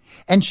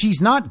 And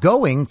she's not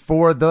going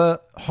for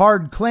the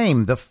hard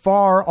claim, the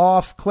far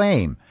off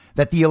claim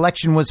that the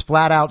election was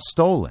flat out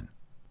stolen.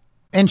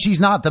 And she's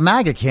not the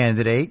MAGA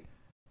candidate.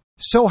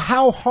 So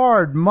how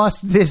hard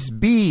must this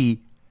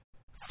be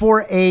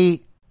for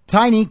a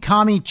tiny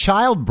commie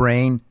child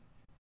brain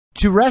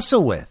to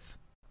wrestle with?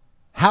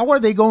 How are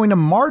they going to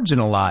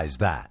marginalize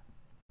that?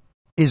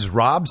 Is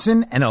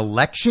Robson an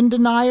election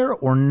denier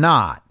or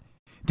not?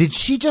 Did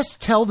she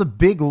just tell the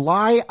big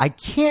lie? I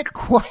can't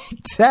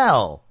quite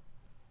tell.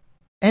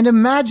 And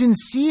imagine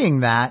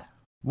seeing that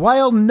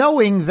while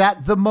knowing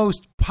that the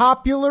most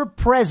popular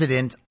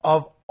president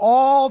of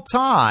all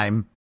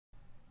time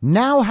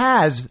now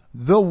has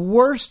the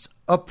worst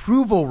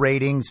approval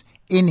ratings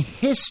in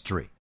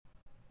history.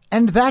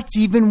 And that's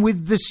even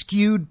with the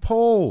skewed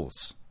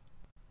polls.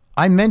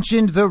 I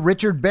mentioned the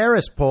Richard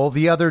Barris poll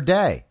the other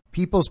day,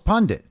 People's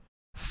Pundit.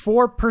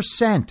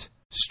 4%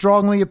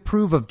 strongly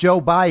approve of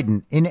Joe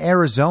Biden in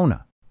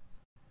Arizona.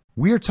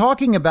 We're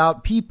talking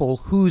about people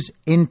whose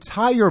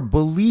entire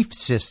belief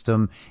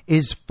system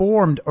is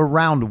formed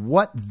around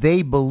what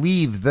they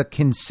believe the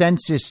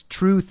consensus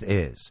truth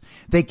is.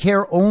 They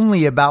care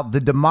only about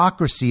the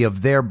democracy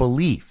of their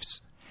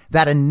beliefs,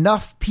 that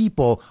enough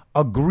people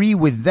agree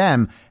with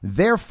them.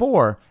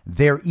 Therefore,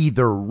 they're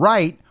either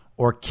right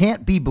or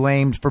can't be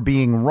blamed for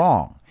being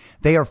wrong.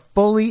 They are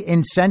fully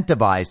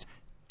incentivized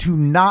to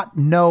not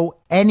know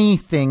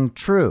anything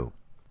true.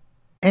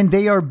 And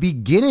they are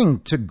beginning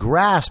to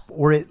grasp,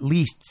 or at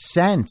least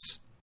sense,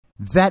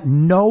 that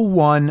no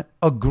one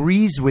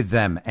agrees with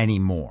them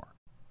anymore.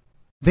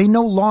 They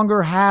no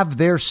longer have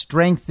their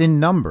strength in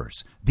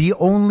numbers, the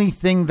only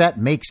thing that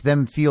makes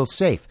them feel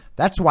safe.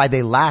 That's why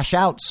they lash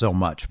out so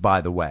much,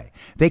 by the way.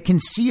 They can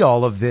see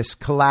all of this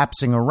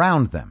collapsing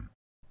around them.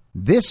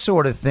 This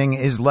sort of thing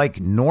is like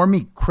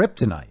normie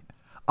kryptonite.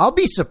 I'll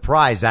be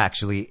surprised,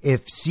 actually,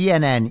 if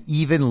CNN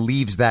even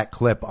leaves that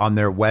clip on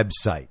their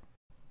website.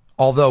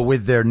 Although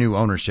with their new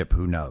ownership,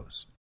 who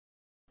knows?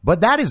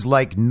 But that is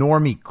like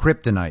normie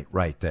kryptonite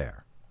right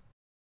there.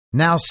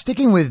 Now,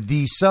 sticking with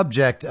the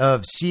subject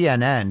of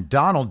CNN,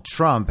 Donald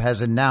Trump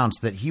has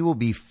announced that he will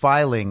be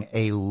filing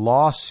a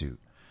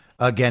lawsuit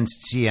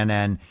against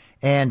CNN.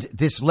 And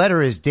this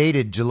letter is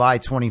dated July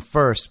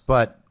 21st,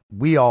 but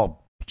we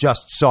all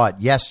just saw it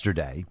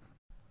yesterday.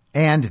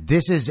 And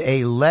this is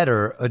a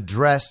letter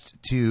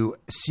addressed to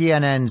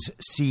CNN's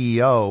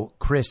CEO,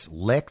 Chris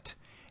Licht,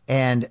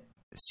 and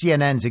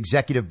CNN's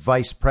executive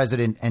vice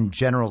president and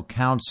general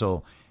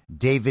counsel,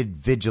 David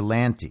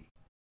Vigilante.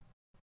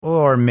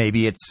 Or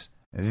maybe it's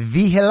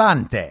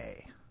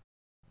Vigilante.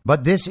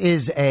 But this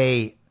is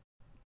a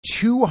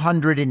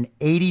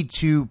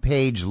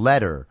 282-page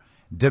letter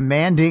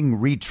demanding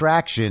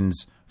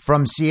retractions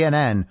from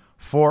CNN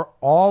for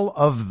all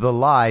of the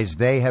lies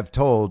they have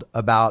told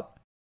about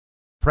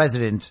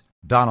President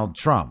Donald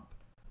Trump.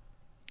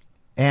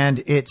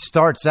 And it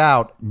starts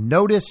out,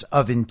 notice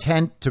of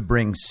intent to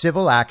bring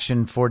civil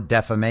action for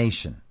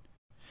defamation.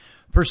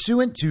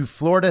 Pursuant to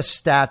Florida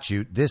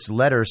statute, this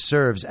letter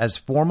serves as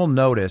formal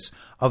notice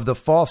of the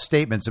false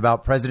statements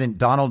about President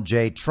Donald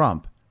J.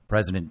 Trump,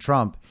 President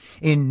Trump,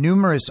 in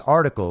numerous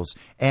articles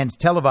and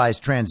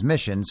televised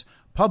transmissions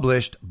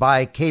published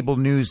by Cable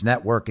News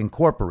Network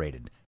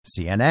Incorporated,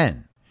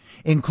 CNN,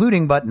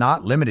 including but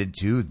not limited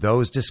to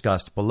those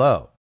discussed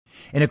below.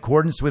 In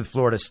accordance with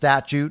Florida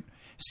statute,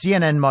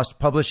 CNN must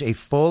publish a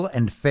full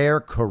and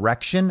fair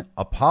correction,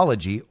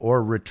 apology,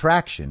 or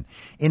retraction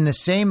in the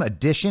same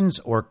editions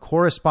or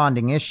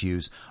corresponding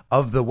issues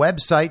of the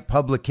website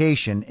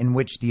publication in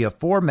which the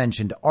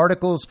aforementioned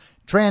articles,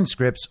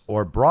 transcripts,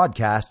 or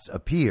broadcasts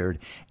appeared,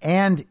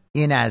 and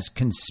in as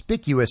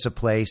conspicuous a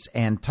place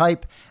and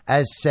type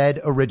as said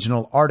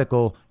original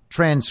article,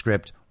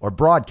 transcript, or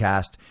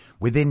broadcast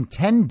within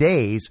 10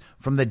 days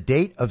from the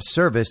date of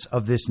service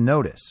of this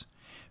notice.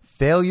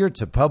 Failure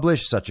to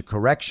publish such a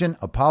correction,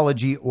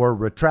 apology, or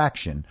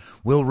retraction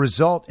will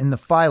result in the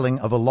filing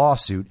of a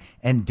lawsuit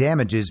and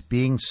damages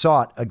being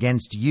sought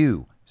against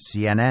you,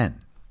 CNN.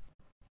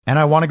 And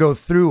I want to go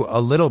through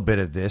a little bit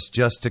of this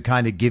just to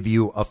kind of give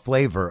you a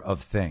flavor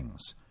of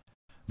things.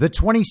 The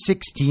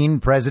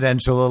 2016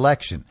 presidential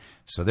election.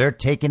 So they're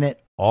taking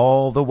it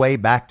all the way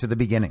back to the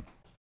beginning.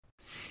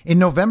 In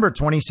November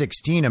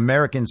 2016,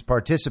 Americans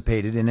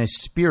participated in a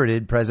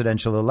spirited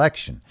presidential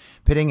election,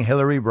 pitting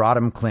Hillary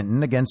Rodham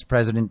Clinton against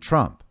President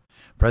Trump.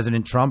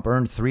 President Trump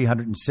earned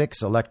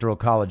 306 Electoral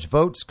College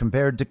votes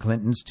compared to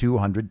Clinton's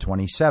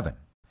 227.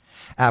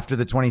 After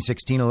the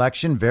 2016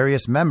 election,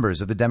 various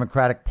members of the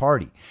Democratic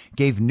Party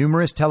gave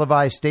numerous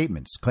televised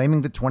statements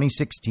claiming the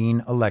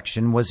 2016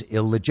 election was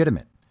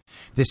illegitimate.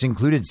 This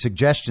included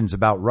suggestions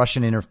about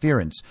Russian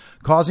interference,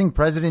 causing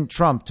President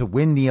Trump to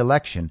win the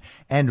election,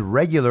 and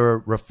regular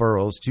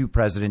referrals to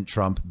President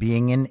Trump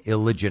being an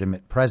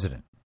illegitimate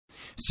president.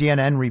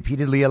 CNN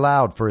repeatedly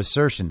allowed for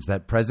assertions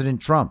that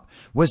President Trump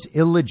was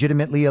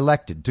illegitimately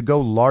elected to go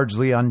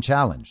largely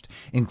unchallenged,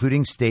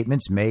 including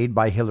statements made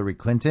by Hillary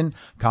Clinton,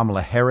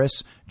 Kamala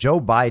Harris, Joe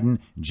Biden,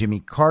 Jimmy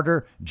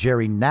Carter,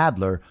 Jerry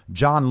Nadler,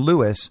 John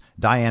Lewis,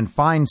 Dianne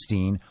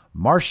Feinstein,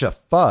 Marcia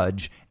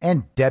Fudge,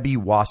 and Debbie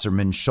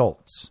Wasserman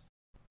Schultz.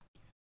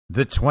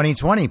 The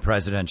 2020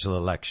 presidential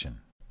election.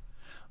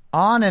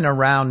 On and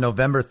around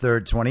November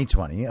 3rd,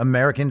 2020,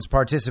 Americans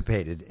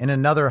participated in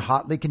another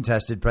hotly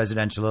contested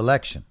presidential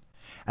election.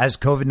 As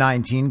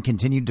COVID-19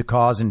 continued to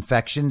cause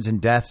infections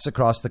and deaths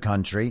across the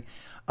country,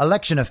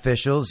 election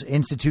officials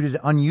instituted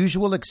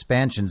unusual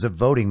expansions of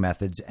voting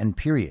methods and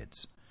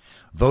periods.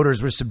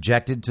 Voters were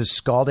subjected to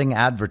scalding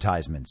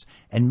advertisements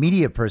and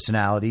media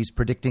personalities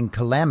predicting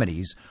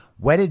calamities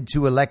wedded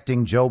to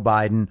electing Joe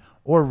Biden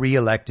or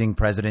re-electing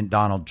President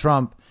Donald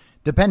Trump,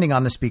 depending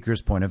on the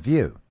speaker's point of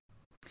view.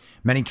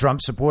 Many Trump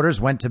supporters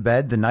went to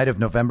bed the night of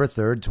November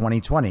 3rd,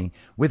 2020,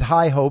 with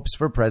high hopes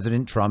for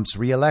President Trump's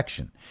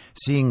re-election,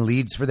 seeing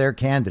leads for their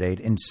candidate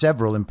in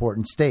several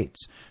important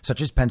states,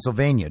 such as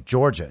Pennsylvania,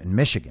 Georgia, and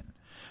Michigan.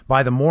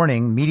 By the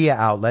morning, media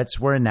outlets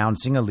were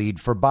announcing a lead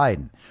for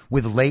Biden,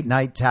 with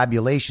late-night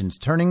tabulations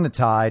turning the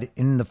tide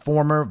in the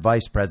former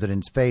vice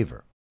president's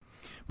favor.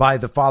 By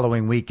the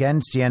following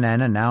weekend,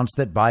 CNN announced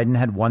that Biden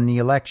had won the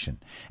election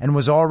and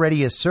was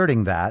already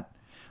asserting that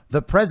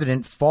the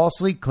president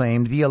falsely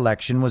claimed the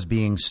election was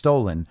being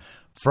stolen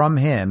from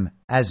him,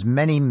 as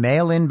many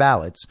mail-in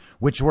ballots,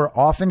 which were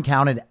often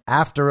counted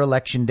after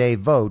Election Day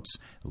votes,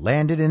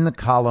 landed in the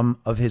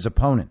column of his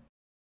opponent.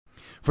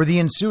 For the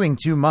ensuing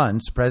 2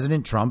 months,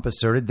 President Trump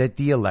asserted that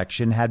the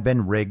election had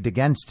been rigged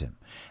against him,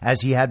 as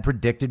he had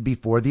predicted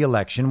before the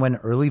election when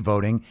early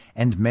voting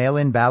and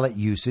mail-in ballot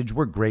usage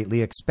were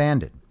greatly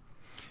expanded.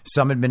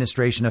 Some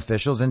administration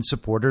officials and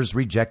supporters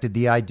rejected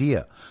the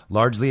idea,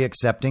 largely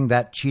accepting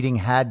that cheating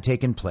had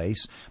taken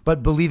place,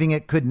 but believing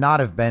it could not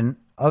have been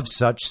of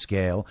such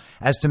scale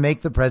as to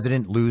make the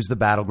president lose the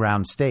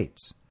battleground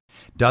states.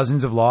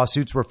 Dozens of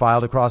lawsuits were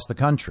filed across the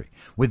country,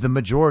 with the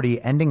majority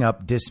ending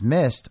up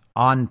dismissed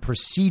on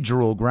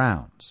procedural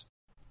grounds.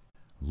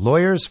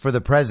 Lawyers for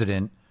the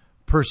president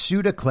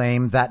pursued a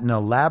claim that an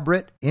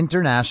elaborate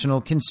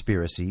international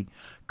conspiracy,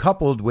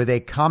 coupled with a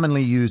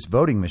commonly used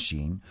voting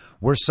machine,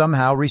 were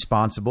somehow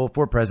responsible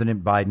for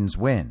President Biden's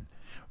win.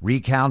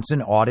 Recounts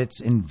and audits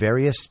in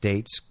various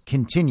states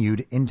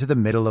continued into the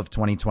middle of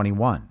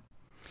 2021.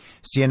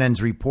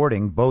 CNN's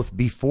reporting, both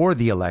before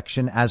the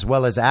election as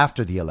well as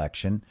after the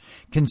election,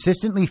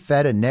 consistently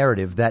fed a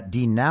narrative that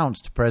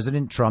denounced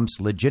President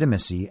Trump's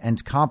legitimacy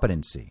and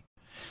competency.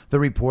 The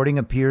reporting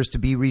appears to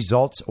be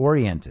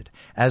results-oriented,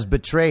 as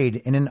betrayed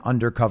in an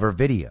undercover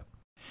video.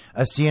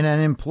 A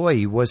CNN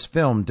employee was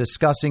filmed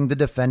discussing the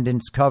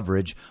defendant's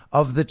coverage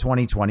of the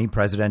 2020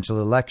 presidential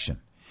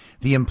election.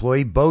 The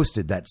employee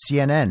boasted that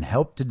CNN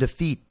helped to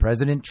defeat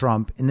President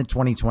Trump in the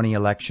 2020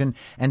 election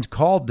and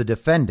called the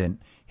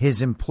defendant,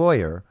 his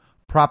employer,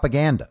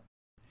 propaganda.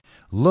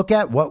 Look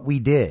at what we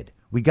did.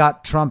 We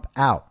got Trump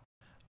out.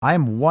 I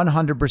am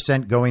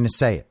 100% going to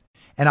say it,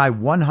 and I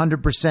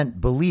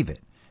 100% believe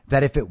it,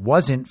 that if it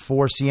wasn't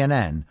for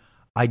CNN,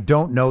 I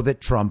don't know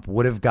that Trump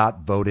would have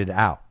got voted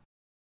out.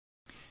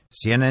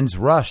 CNN's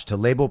rush to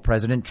label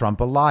President Trump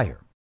a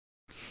liar.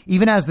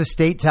 Even as the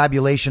state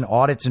tabulation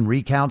audits and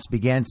recounts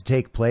began to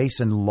take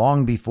place, and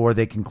long before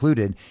they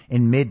concluded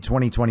in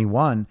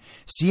mid-2021,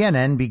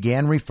 CNN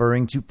began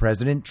referring to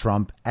President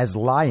Trump as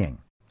lying.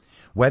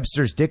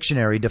 Webster's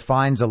dictionary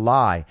defines a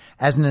lie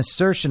as an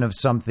assertion of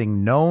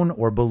something known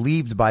or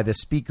believed by the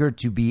speaker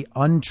to be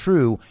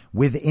untrue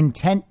with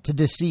intent to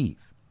deceive.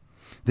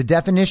 The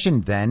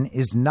definition, then,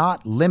 is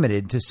not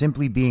limited to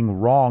simply being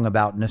wrong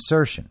about an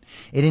assertion.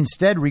 It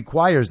instead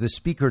requires the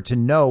speaker to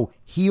know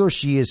he or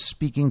she is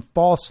speaking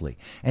falsely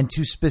and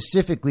to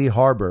specifically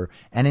harbor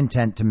an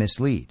intent to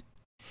mislead.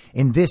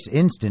 In this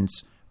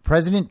instance,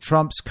 President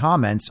Trump's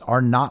comments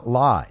are not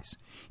lies.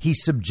 He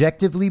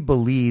subjectively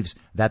believes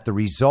that the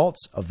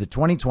results of the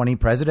 2020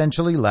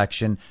 presidential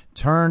election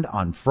turned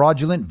on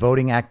fraudulent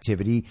voting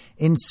activity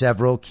in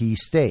several key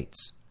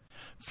states.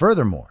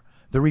 Furthermore,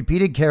 the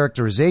repeated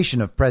characterization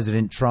of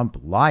President Trump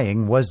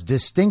lying was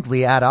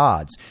distinctly at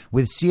odds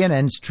with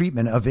CNN's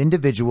treatment of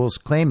individuals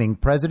claiming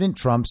President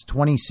Trump's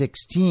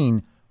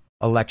 2016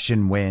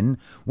 election win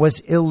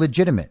was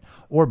illegitimate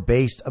or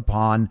based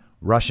upon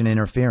Russian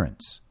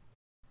interference.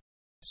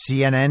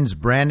 CNN's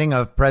branding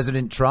of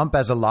President Trump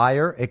as a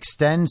liar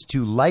extends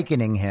to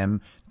likening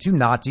him to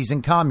Nazis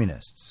and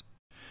communists.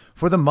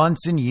 For the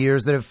months and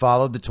years that have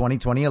followed the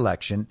 2020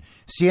 election,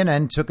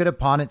 CNN took it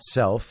upon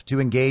itself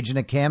to engage in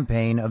a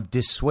campaign of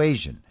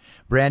dissuasion,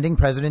 branding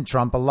President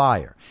Trump a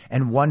liar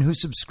and one who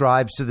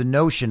subscribes to the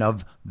notion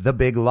of the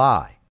big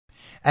lie.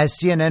 As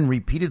CNN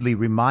repeatedly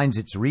reminds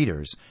its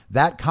readers,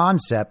 that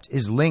concept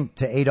is linked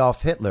to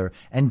Adolf Hitler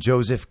and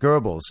Joseph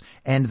Goebbels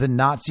and the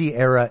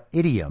Nazi-era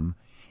idiom,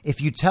 if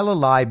you tell a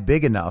lie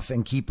big enough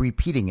and keep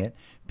repeating it,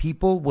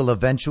 people will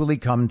eventually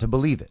come to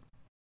believe it.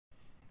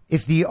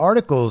 If the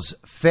articles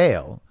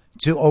fail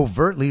to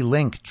overtly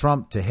link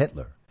Trump to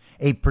Hitler,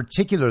 a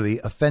particularly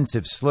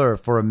offensive slur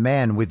for a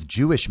man with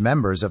Jewish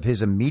members of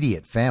his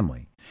immediate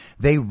family,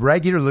 they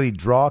regularly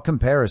draw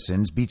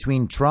comparisons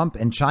between Trump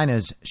and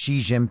China's Xi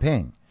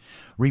Jinping.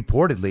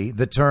 Reportedly,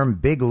 the term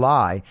big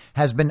lie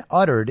has been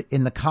uttered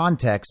in the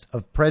context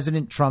of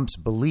President Trump's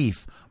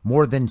belief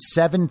more than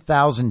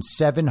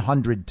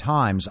 7,700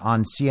 times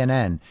on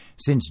CNN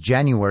since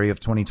January of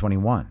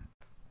 2021.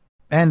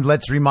 And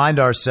let's remind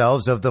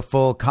ourselves of the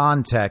full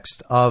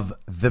context of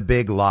the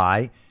big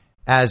lie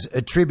as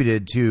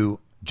attributed to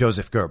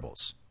Joseph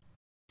Goebbels.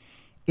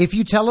 If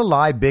you tell a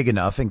lie big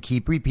enough and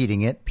keep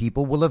repeating it,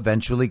 people will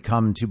eventually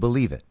come to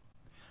believe it.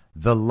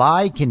 The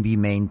lie can be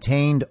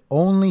maintained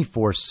only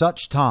for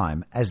such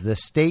time as the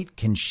state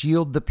can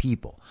shield the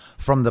people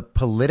from the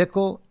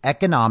political,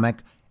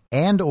 economic,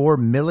 and or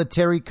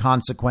military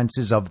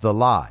consequences of the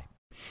lie.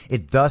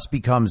 It thus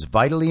becomes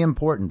vitally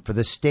important for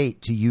the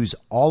state to use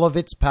all of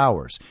its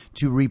powers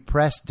to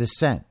repress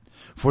dissent,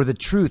 for the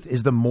truth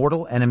is the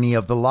mortal enemy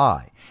of the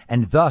lie,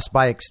 and thus,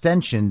 by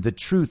extension, the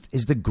truth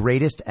is the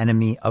greatest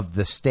enemy of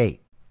the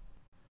state.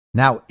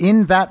 Now,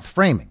 in that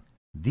framing,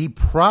 the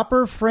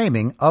proper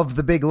framing of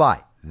the big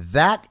lie,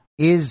 that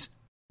is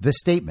the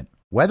statement.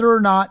 Whether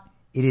or not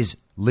it is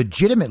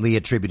legitimately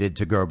attributed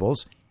to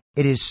Goebbels,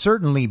 it is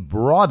certainly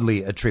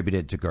broadly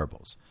attributed to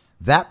Goebbels.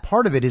 That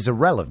part of it is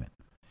irrelevant.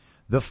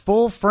 The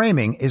full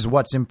framing is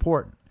what's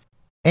important.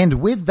 And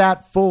with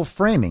that full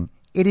framing,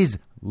 it is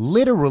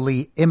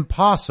literally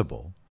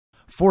impossible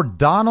for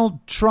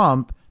Donald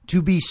Trump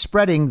to be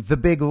spreading the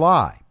big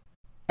lie.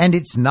 And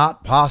it's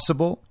not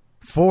possible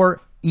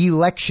for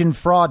election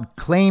fraud,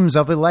 claims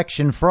of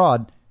election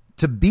fraud,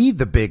 to be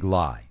the big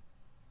lie.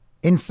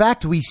 In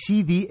fact, we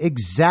see the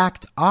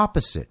exact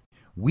opposite.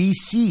 We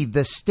see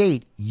the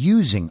state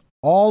using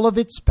all of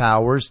its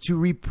powers to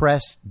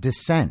repress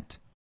dissent.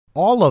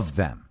 All of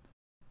them.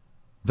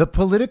 The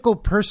political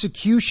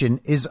persecution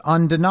is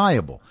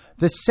undeniable.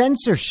 The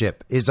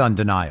censorship is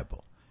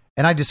undeniable.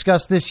 And I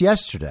discussed this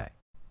yesterday.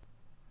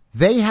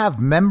 They have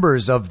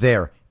members of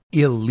their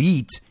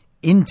elite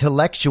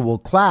intellectual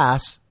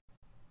class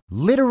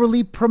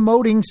literally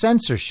promoting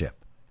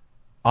censorship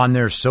on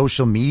their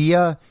social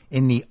media,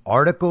 in the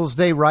articles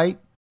they write.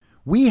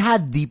 We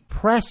had the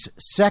press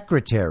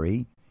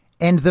secretary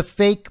and the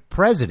fake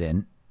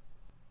president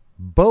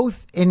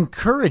both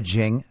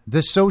encouraging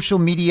the social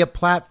media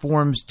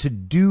platforms to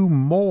do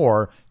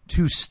more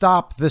to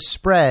stop the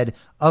spread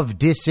of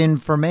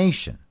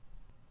disinformation.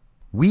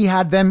 We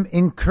had them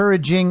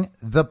encouraging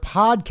the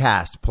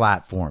podcast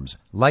platforms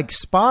like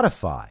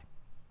Spotify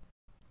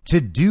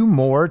to do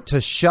more to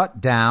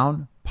shut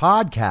down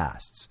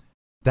podcasts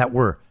that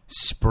were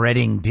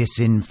spreading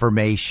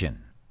disinformation.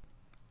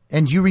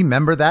 And you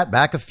remember that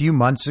back a few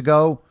months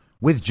ago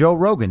with Joe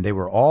Rogan. They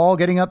were all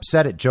getting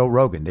upset at Joe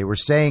Rogan. They were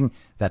saying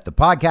that the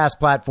podcast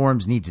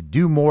platforms need to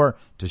do more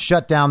to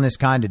shut down this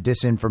kind of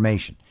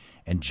disinformation.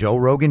 And Joe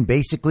Rogan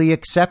basically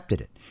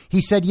accepted it.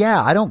 He said,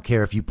 yeah, I don't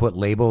care if you put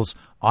labels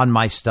on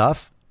my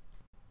stuff.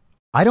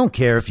 I don't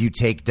care if you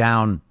take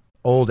down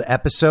old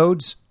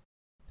episodes.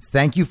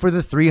 Thank you for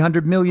the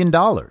 $300 million.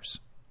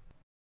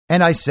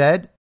 And I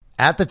said,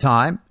 at the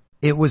time,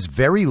 it was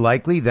very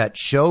likely that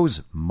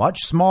shows much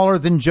smaller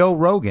than Joe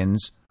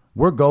Rogan's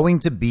were going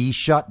to be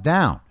shut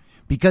down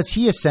because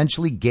he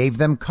essentially gave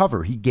them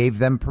cover. He gave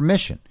them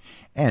permission.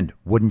 And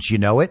wouldn't you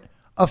know it,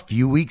 a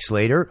few weeks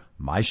later,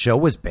 my show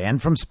was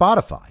banned from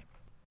Spotify.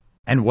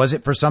 And was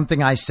it for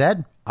something I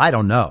said? I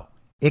don't know.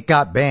 It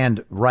got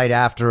banned right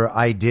after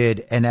I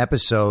did an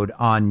episode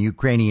on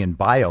Ukrainian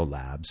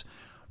biolabs.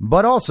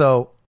 But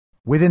also,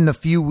 within the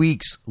few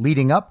weeks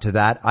leading up to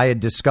that, I had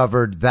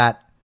discovered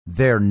that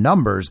their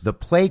numbers, the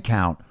play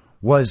count,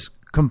 was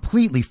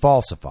completely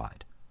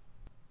falsified.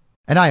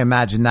 And I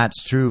imagine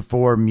that's true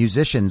for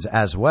musicians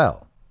as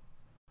well.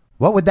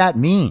 What would that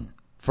mean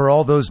for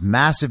all those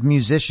massive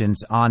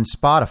musicians on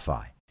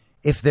Spotify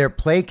if their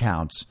play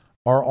counts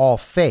are all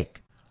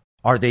fake?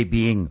 Are they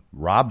being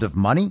robbed of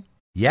money?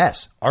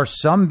 Yes. Are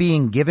some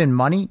being given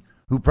money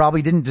who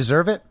probably didn't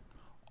deserve it?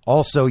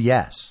 Also,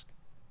 yes.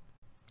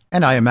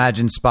 And I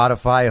imagine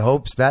Spotify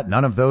hopes that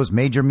none of those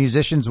major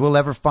musicians will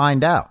ever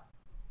find out,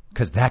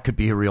 because that could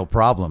be a real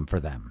problem for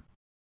them.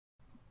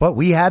 But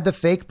we had the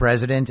fake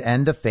president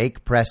and the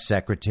fake press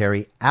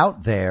secretary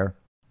out there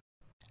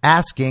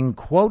asking,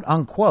 quote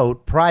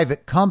unquote,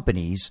 private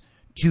companies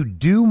to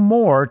do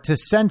more to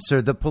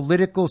censor the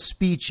political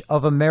speech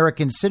of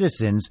American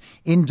citizens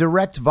in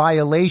direct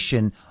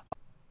violation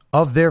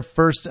of their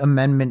First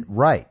Amendment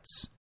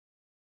rights.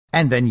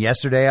 And then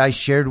yesterday I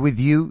shared with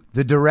you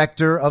the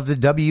director of the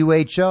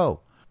WHO,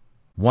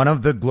 one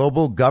of the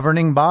global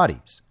governing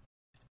bodies,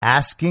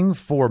 asking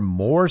for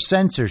more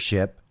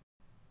censorship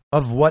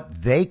of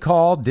what they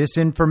call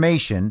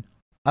disinformation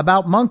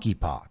about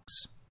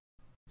monkeypox.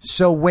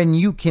 So when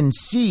you can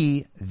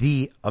see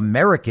the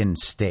American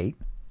state,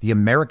 the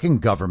American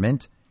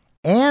government,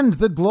 and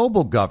the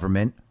global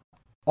government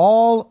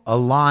all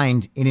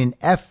aligned in an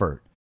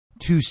effort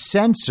to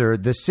censor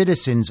the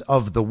citizens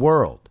of the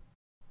world,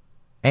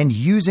 and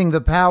using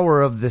the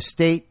power of the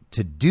state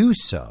to do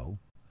so,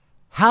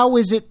 how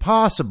is it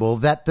possible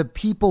that the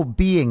people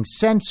being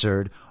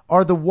censored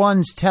are the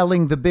ones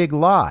telling the big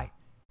lie?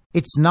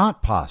 It's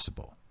not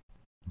possible.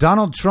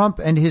 Donald Trump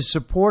and his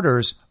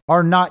supporters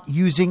are not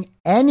using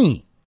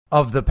any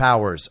of the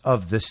powers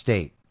of the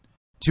state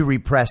to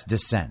repress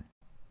dissent.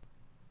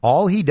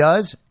 All he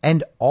does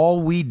and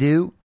all we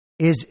do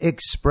is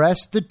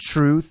express the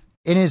truth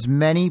in as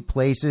many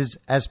places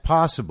as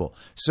possible,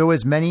 so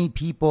as many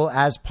people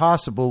as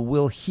possible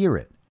will hear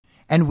it.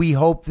 And we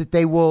hope that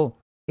they will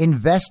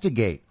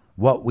investigate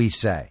what we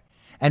say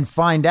and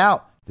find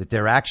out that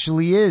there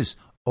actually is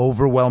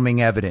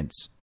overwhelming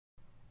evidence,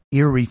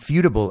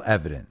 irrefutable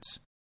evidence,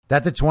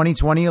 that the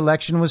 2020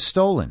 election was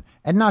stolen,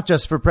 and not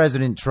just for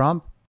President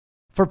Trump,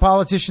 for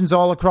politicians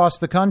all across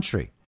the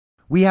country.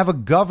 We have a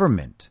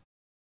government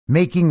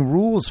making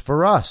rules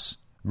for us,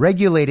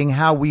 regulating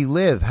how we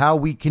live, how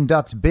we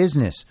conduct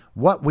business,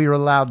 what we're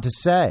allowed to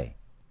say.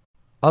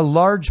 A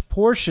large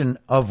portion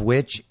of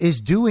which is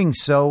doing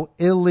so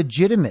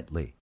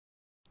illegitimately,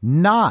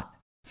 not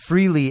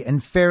freely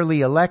and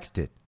fairly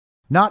elected,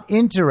 not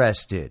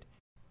interested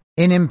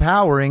in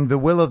empowering the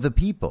will of the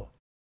people.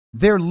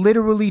 They're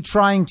literally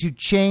trying to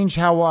change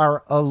how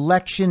our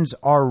elections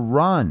are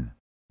run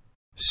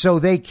so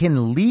they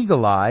can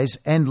legalize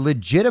and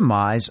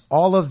legitimize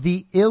all of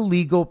the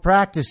illegal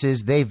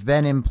practices they've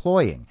been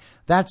employing.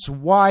 That's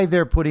why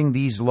they're putting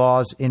these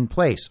laws in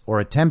place, or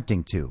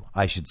attempting to,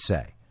 I should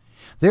say.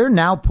 They're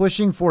now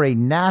pushing for a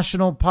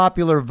national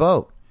popular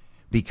vote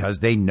because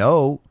they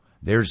know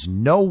there's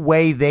no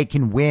way they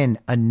can win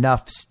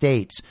enough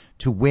states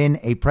to win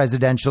a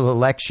presidential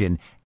election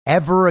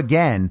ever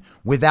again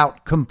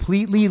without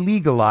completely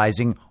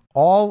legalizing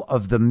all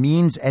of the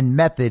means and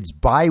methods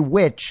by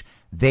which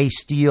they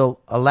steal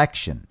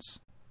elections.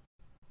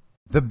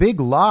 The big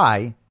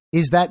lie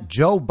is that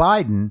Joe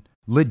Biden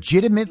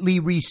legitimately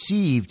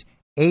received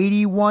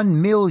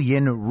 81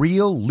 million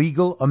real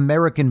legal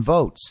American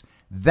votes.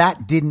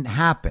 That didn't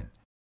happen.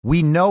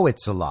 We know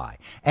it's a lie.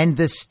 And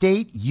the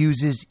state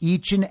uses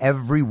each and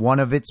every one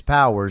of its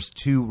powers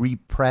to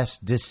repress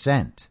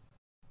dissent.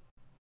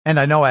 And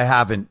I know I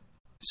haven't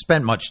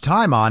spent much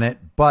time on it,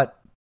 but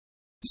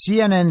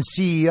CNN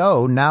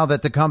CEO, now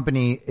that the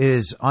company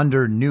is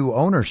under new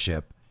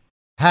ownership,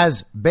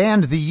 has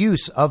banned the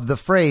use of the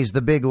phrase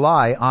 "the big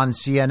lie" on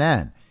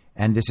CNN.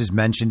 And this is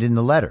mentioned in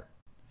the letter.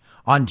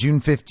 On June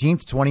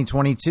 15th,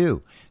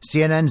 2022,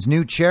 CNN's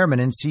new chairman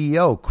and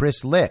CEO,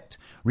 Chris Licht,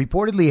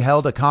 reportedly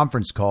held a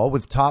conference call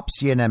with top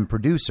CNN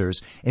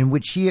producers in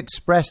which he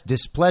expressed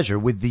displeasure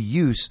with the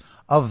use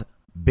of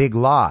 "big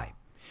lie."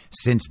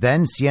 Since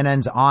then,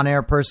 CNN's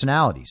on-air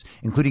personalities,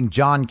 including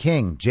John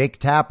King, Jake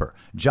Tapper,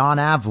 John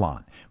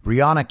Avlon,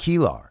 Brianna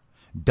Keilar,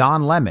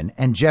 Don Lemon,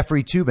 and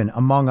Jeffrey Toobin,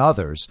 among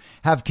others,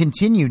 have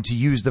continued to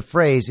use the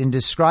phrase in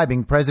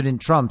describing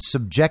President Trump's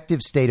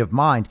subjective state of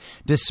mind,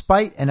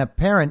 despite an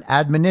apparent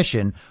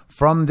admonition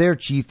from their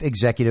chief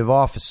executive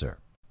officer.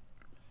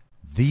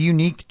 The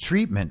unique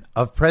treatment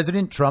of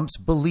President Trump's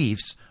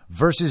beliefs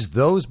versus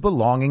those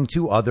belonging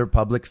to other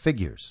public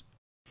figures.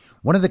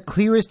 One of the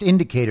clearest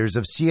indicators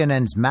of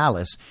CNN's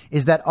malice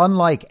is that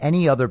unlike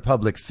any other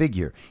public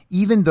figure,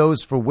 even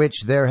those for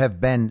which there have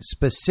been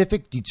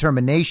specific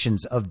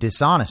determinations of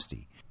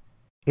dishonesty,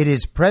 it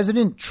is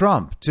President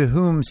Trump to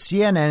whom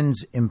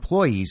CNN's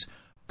employees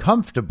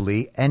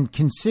comfortably and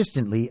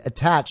consistently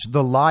attach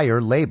the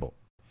liar label.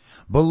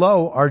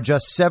 Below are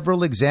just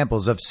several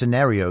examples of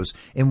scenarios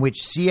in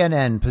which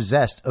CNN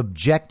possessed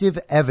objective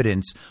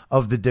evidence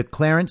of the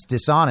declarant's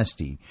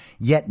dishonesty,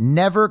 yet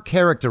never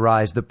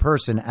characterized the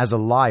person as a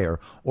liar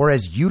or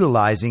as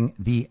utilizing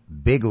the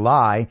big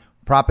lie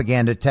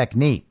propaganda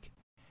technique.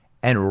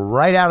 And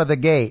right out of the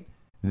gate,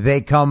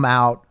 they come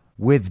out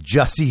with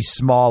Jussie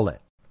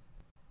Smollett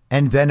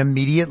and then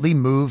immediately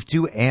move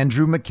to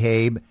Andrew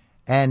McCabe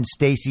and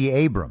Stacey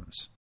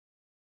Abrams.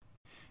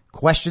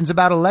 Questions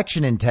about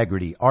election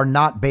integrity are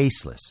not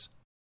baseless.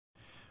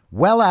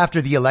 Well after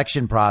the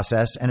election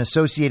process and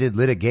associated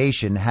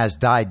litigation has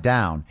died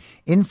down,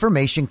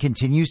 information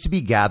continues to be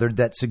gathered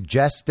that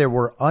suggests there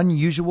were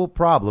unusual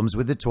problems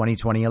with the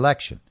 2020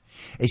 election.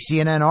 A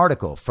CNN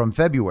article from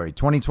February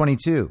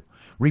 2022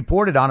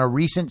 reported on a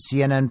recent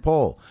CNN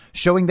poll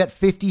showing that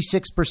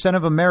 56%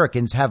 of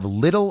Americans have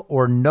little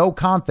or no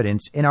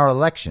confidence in our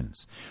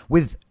elections,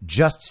 with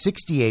just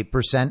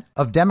 68%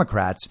 of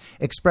Democrats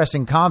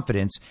expressing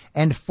confidence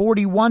and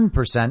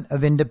 41%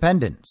 of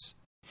independents.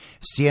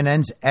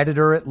 CNN's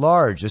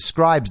editor-at-large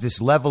ascribes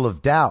this level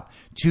of doubt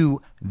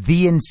to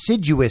the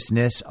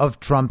insidiousness of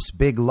Trump's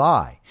big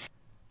lie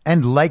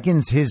and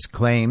likens his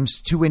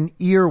claims to an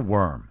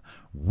earworm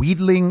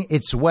wheedling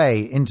its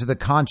way into the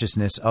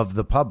consciousness of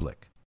the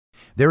public.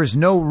 There is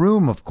no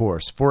room, of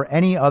course, for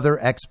any other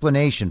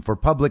explanation for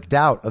public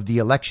doubt of the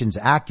election's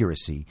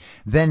accuracy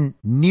than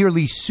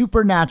nearly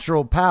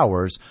supernatural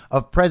powers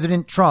of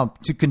President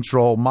Trump to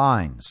control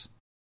minds.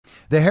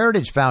 The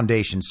Heritage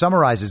Foundation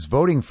summarizes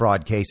voting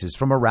fraud cases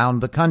from around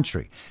the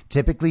country,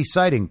 typically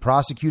citing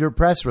prosecutor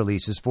press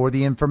releases for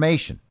the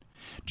information.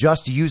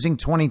 Just using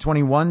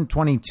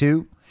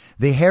 2021-22,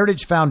 the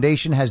Heritage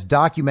Foundation has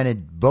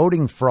documented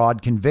voting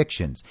fraud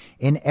convictions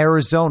in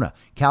Arizona,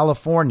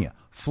 California,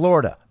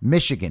 Florida,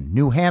 Michigan,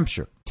 New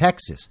Hampshire,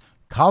 Texas,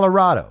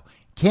 Colorado,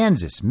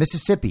 Kansas,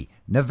 Mississippi,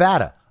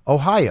 Nevada,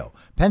 Ohio,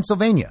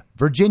 Pennsylvania,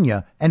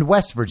 Virginia, and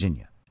West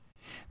Virginia.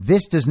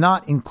 This does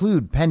not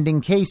include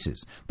pending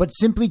cases, but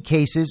simply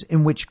cases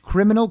in which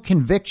criminal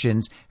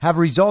convictions have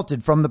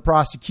resulted from the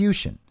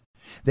prosecution.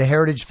 The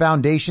Heritage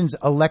Foundation's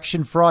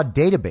election fraud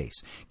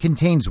database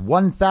contains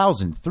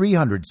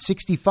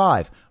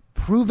 1,365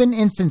 proven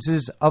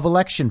instances of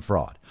election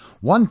fraud,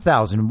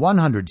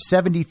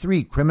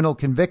 1,173 criminal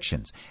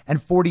convictions,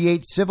 and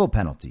 48 civil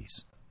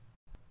penalties.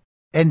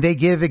 And they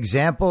give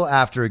example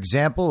after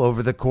example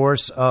over the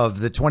course of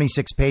the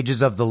 26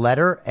 pages of the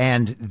letter,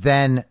 and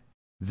then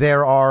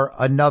there are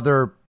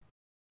another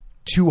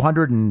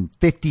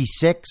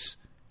 256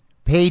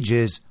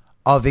 pages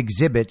of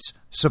exhibits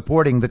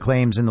supporting the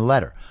claims in the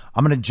letter.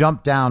 I'm going to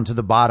jump down to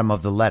the bottom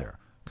of the letter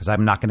because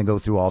I'm not going to go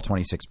through all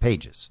 26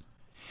 pages.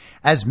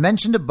 As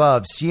mentioned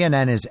above,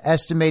 CNN is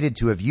estimated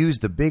to have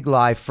used the big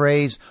lie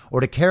phrase or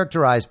to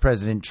characterize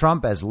President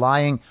Trump as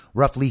lying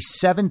roughly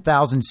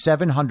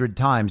 7,700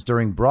 times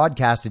during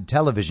broadcasted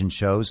television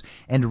shows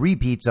and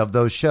repeats of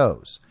those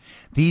shows.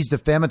 These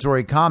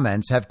defamatory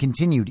comments have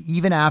continued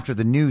even after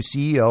the new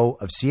CEO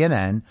of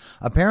CNN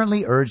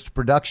apparently urged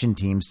production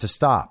teams to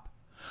stop.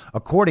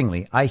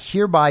 Accordingly, I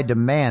hereby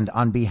demand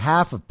on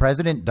behalf of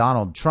President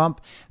Donald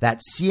Trump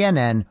that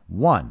CNN,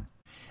 1,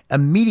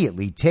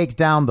 immediately take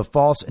down the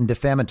false and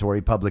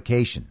defamatory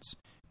publications.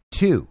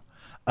 2,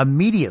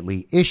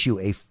 immediately issue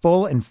a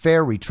full and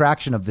fair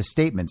retraction of the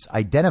statements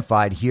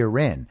identified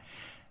herein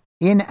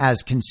in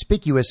as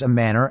conspicuous a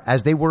manner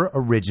as they were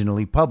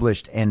originally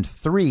published. And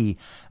 3,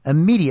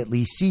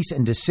 immediately cease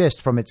and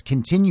desist from its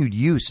continued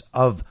use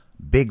of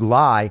big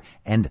lie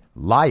and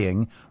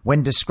lying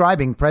when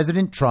describing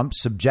President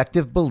Trump's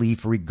subjective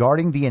belief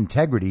regarding the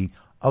integrity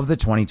of the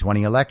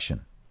 2020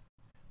 election.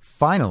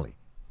 Finally,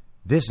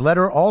 this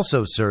letter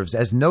also serves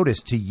as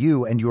notice to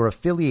you and your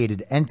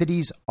affiliated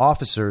entities,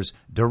 officers,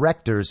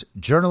 directors,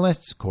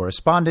 journalists,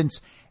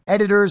 correspondents,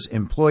 editors,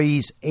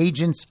 employees,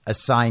 agents,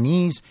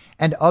 assignees,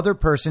 and other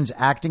persons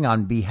acting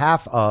on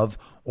behalf of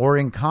or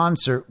in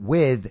concert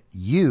with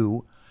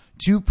you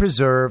to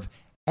preserve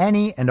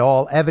any and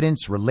all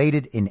evidence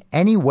related in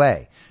any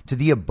way to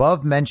the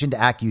above-mentioned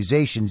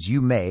accusations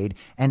you made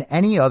and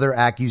any other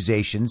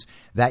accusations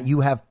that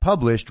you have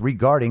published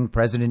regarding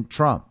President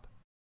Trump.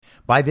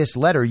 By this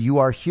letter, you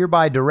are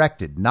hereby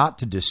directed not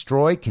to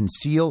destroy,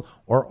 conceal,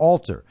 or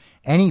alter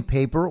any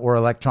paper or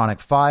electronic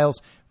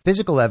files,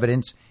 physical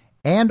evidence,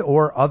 and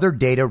or other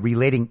data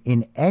relating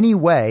in any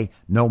way,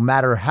 no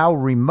matter how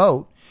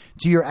remote,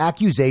 to your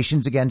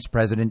accusations against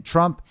President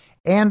Trump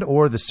and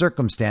or the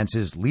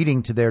circumstances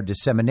leading to their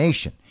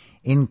dissemination,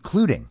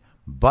 including,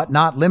 but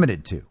not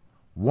limited to,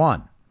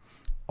 1,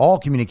 all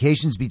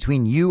communications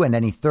between you and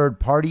any third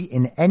party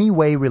in any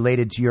way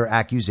related to your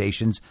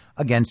accusations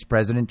against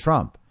President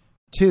Trump.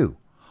 2,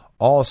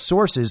 all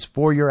sources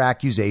for your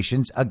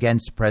accusations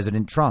against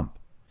President Trump.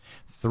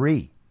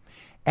 3,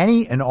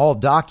 any and all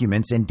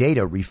documents and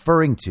data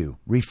referring to,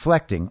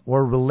 reflecting,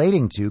 or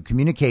relating to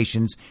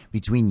communications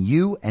between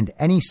you and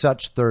any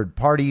such third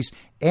parties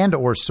and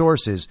or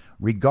sources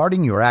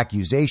regarding your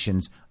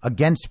accusations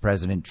against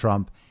President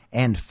Trump.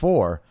 And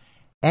 4,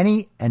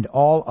 any and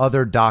all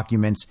other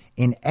documents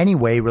in any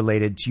way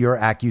related to your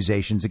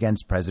accusations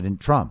against President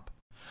Trump.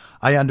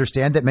 I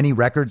understand that many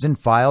records and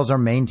files are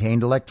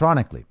maintained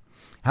electronically.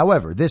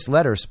 However, this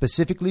letter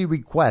specifically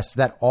requests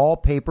that all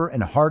paper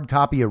and hard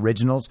copy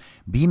originals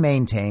be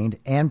maintained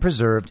and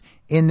preserved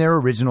in their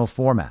original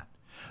format.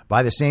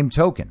 By the same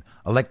token,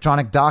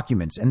 electronic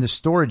documents and the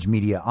storage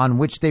media on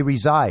which they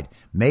reside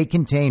may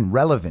contain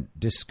relevant,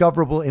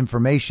 discoverable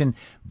information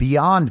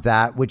beyond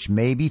that which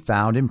may be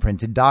found in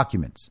printed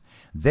documents.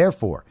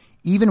 Therefore,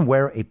 even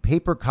where a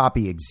paper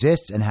copy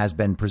exists and has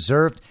been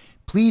preserved,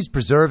 please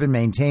preserve and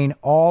maintain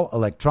all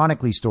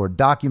electronically stored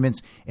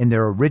documents in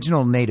their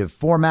original native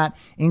format,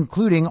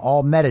 including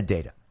all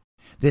metadata.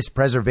 This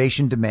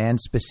preservation demand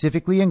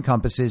specifically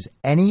encompasses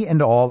any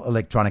and all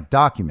electronic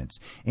documents,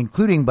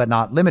 including but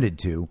not limited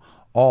to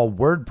all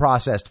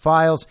word-processed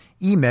files,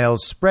 emails,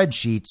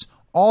 spreadsheets,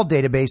 all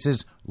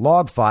databases,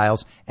 log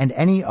files, and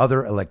any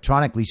other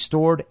electronically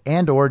stored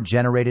and or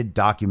generated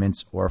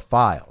documents or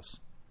files.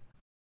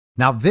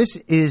 Now, this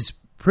is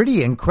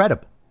pretty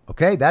incredible.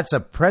 Okay, that's a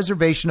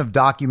preservation of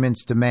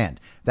documents demand.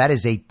 That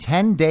is a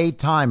 10-day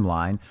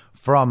timeline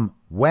from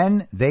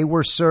when they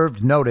were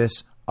served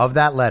notice of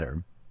that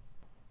letter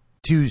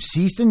to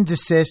cease and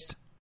desist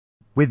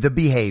with the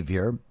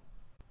behavior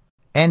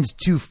and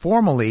to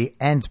formally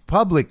and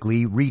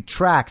publicly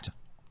retract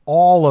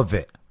all of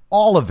it.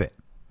 All of it.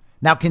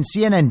 Now, can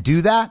CNN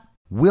do that?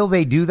 Will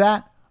they do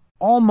that?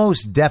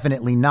 Almost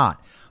definitely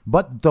not.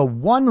 But the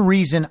one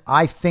reason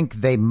I think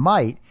they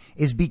might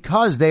is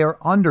because they are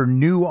under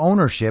new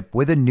ownership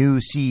with a new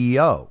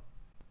CEO.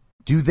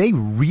 Do they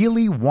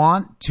really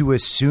want to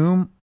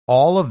assume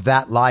all of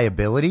that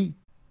liability?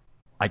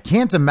 I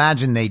can't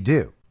imagine they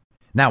do.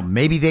 Now,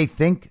 maybe they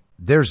think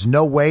there's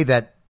no way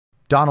that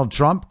Donald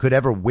Trump could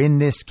ever win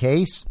this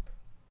case,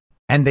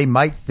 and they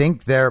might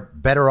think they're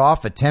better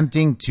off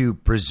attempting to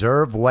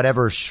preserve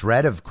whatever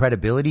shred of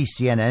credibility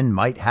CNN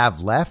might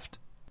have left.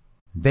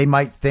 They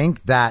might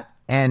think that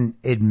an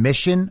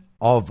admission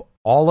of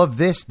all of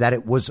this, that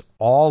it was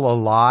all a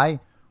lie,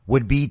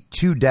 would be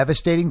too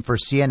devastating for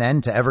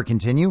CNN to ever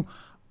continue.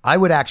 I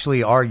would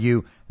actually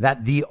argue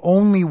that the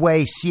only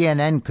way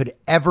CNN could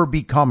ever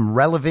become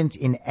relevant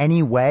in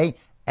any way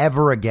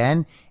ever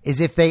again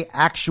is if they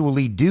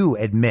actually do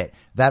admit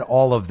that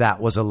all of that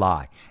was a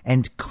lie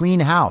and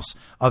clean house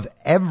of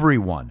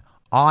everyone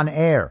on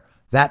air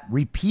that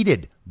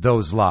repeated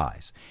those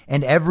lies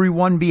and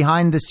everyone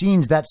behind the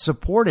scenes that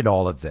supported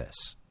all of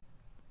this.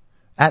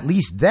 At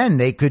least then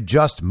they could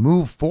just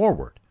move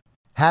forward,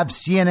 have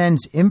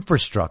CNN's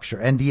infrastructure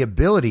and the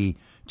ability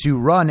to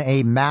run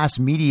a mass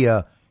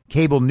media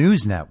cable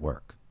news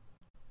network,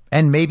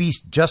 and maybe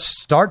just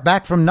start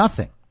back from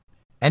nothing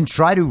and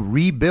try to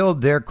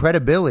rebuild their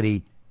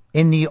credibility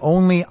in the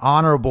only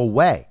honorable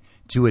way,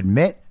 to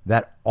admit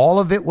that all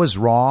of it was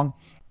wrong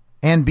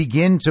and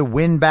begin to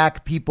win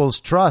back people's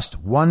trust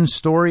one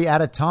story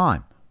at a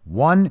time,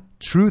 one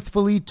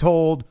truthfully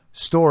told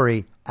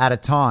story at a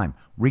time,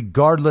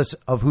 regardless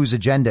of whose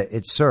agenda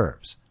it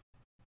serves.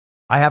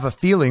 I have a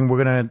feeling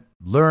we're going to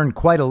learn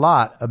quite a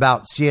lot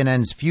about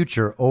CNN's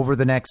future over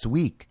the next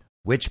week.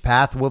 Which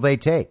path will they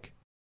take?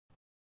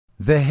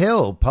 The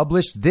Hill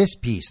published this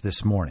piece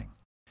this morning.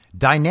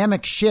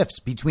 Dynamic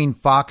shifts between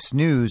Fox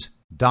News,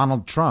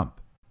 Donald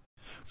Trump.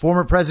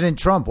 Former President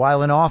Trump,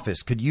 while in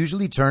office, could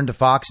usually turn to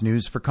Fox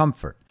News for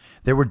comfort.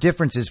 There were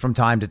differences from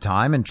time to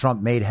time, and Trump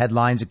made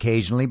headlines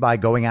occasionally by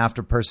going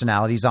after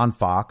personalities on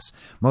Fox,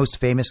 most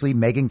famously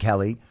Megyn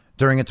Kelly,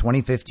 during a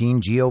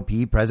 2015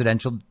 GOP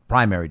presidential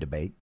primary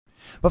debate.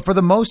 But for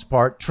the most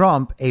part,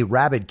 Trump, a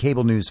rabid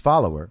cable news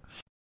follower,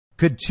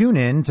 could tune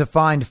in to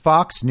find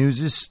Fox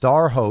News'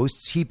 star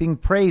hosts heaping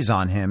praise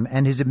on him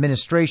and his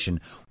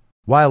administration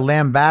while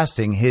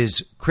lambasting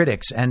his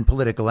critics and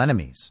political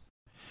enemies.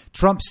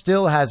 Trump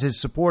still has his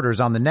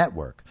supporters on the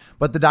network,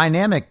 but the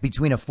dynamic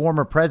between a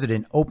former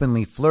president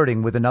openly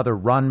flirting with another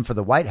run for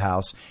the White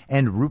House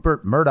and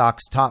Rupert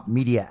Murdoch's top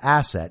media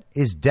asset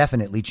is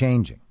definitely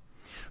changing.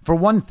 For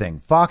one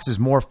thing, Fox is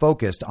more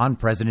focused on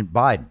President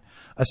Biden,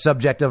 a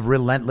subject of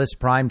relentless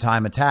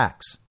primetime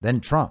attacks, than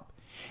Trump.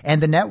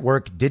 And the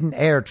network didn't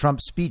air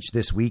Trump's speech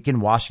this week in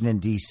Washington,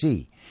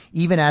 D.C.,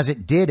 even as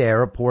it did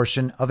air a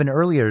portion of an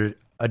earlier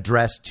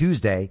address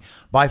Tuesday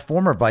by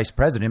former Vice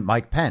President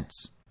Mike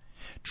Pence.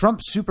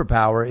 Trump's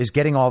superpower is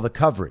getting all the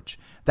coverage.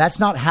 That's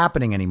not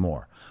happening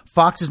anymore.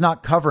 Fox is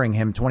not covering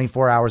him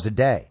 24 hours a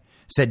day,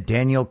 said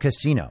Daniel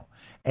Cassino,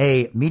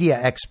 a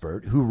media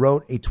expert who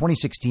wrote a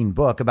 2016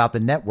 book about the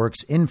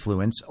network's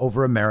influence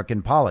over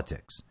American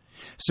politics.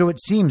 So it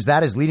seems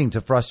that is leading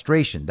to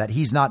frustration that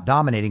he's not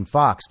dominating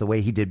Fox the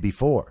way he did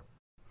before.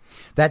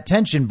 That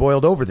tension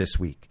boiled over this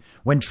week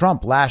when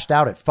Trump lashed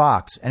out at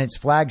Fox and its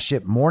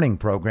flagship morning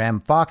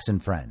program, Fox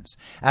and Friends,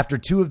 after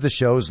two of the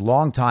show's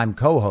longtime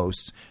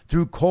co-hosts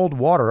threw cold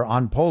water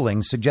on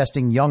polling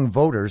suggesting young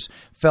voters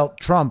felt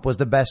Trump was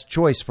the best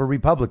choice for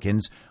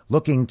Republicans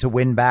looking to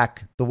win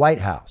back the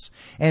White House.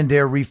 And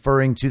they're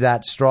referring to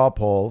that straw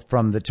poll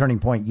from the Turning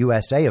Point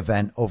USA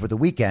event over the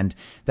weekend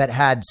that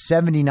had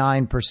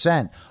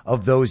 79%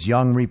 of those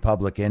young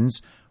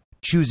Republicans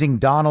choosing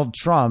Donald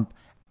Trump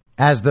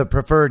as the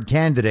preferred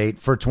candidate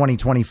for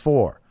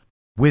 2024.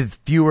 With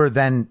fewer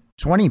than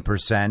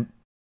 20%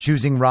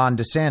 choosing Ron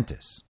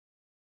DeSantis.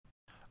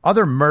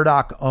 Other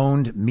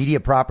Murdoch-owned media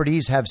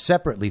properties have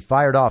separately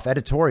fired off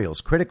editorials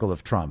critical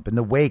of Trump in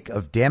the wake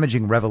of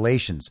damaging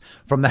revelations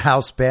from the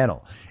House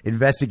panel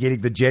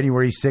investigating the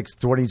January 6,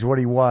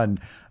 2021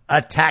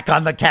 attack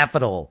on the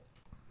Capitol.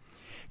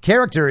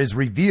 Character is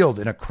revealed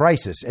in a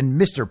crisis, and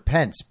Mr.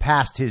 Pence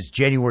passed his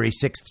January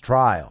 6th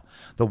trial.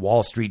 The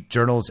Wall Street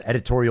Journal's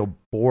editorial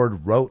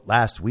board wrote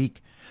last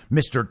week,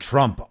 Mr.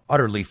 Trump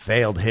utterly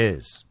failed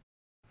his.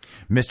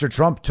 Mr.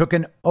 Trump took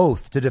an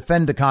oath to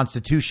defend the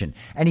Constitution,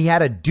 and he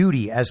had a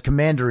duty as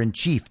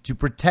commander-in-chief to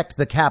protect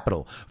the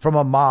Capitol from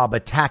a mob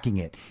attacking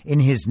it in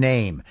his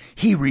name.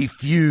 He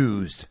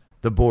refused,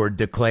 the board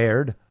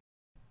declared,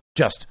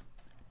 just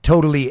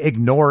totally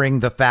ignoring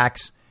the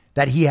facts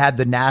that he had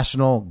the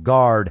National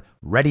Guard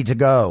ready to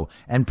go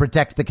and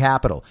protect the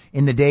Capitol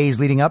in the days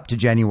leading up to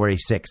January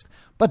 6th.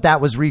 But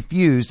that was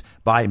refused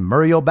by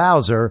Muriel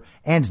Bowser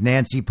and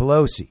Nancy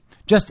Pelosi.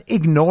 Just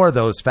ignore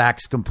those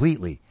facts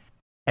completely.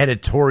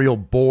 Editorial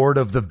board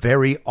of the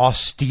very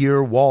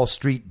austere Wall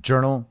Street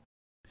Journal.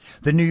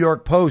 The New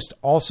York Post,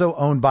 also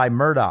owned by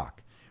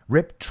Murdoch,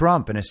 ripped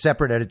Trump in a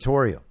separate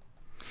editorial.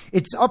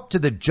 It's up to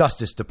the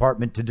Justice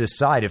Department to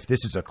decide if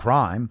this is a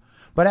crime,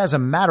 but as a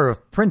matter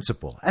of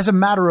principle, as a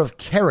matter of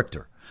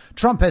character,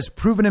 Trump has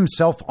proven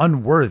himself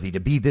unworthy to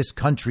be this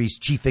country's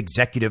chief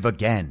executive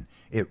again,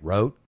 it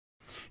wrote.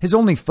 His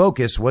only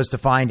focus was to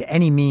find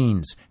any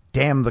means,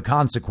 damn the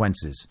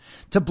consequences,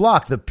 to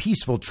block the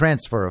peaceful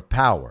transfer of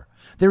power.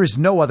 There is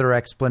no other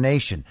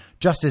explanation,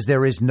 just as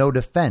there is no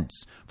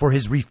defense for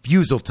his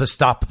refusal to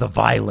stop the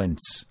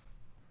violence.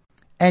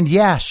 And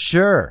yeah,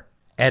 sure,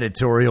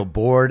 editorial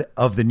board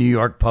of the New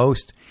York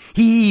Post,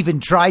 he even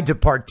tried to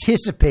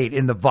participate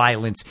in the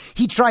violence.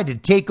 He tried to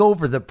take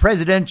over the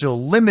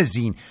presidential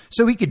limousine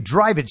so he could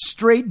drive it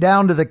straight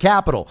down to the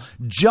Capitol,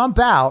 jump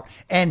out,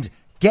 and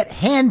get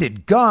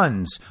handed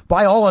guns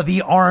by all of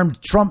the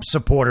armed Trump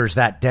supporters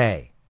that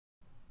day.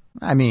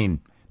 I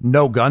mean,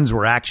 no guns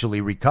were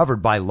actually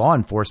recovered by law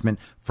enforcement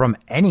from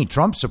any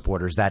Trump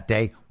supporters that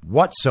day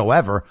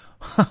whatsoever.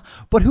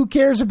 But who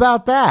cares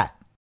about that?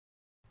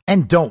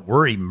 And don't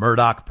worry,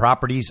 Murdoch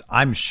Properties.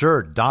 I'm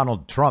sure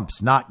Donald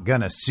Trump's not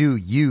going to sue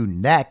you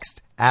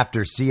next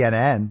after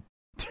CNN.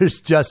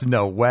 There's just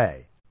no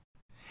way.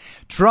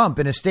 Trump,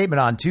 in a statement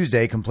on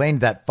Tuesday,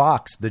 complained that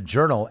Fox, the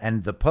Journal,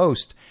 and the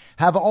Post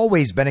have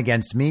always been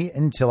against me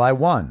until I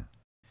won.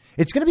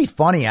 It's going to be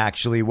funny,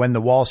 actually, when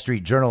the Wall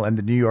Street Journal and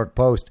the New York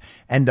Post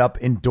end up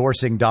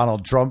endorsing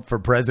Donald Trump for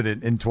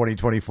president in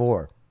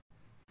 2024.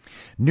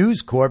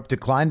 News Corp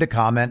declined to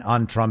comment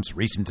on Trump's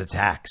recent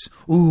attacks.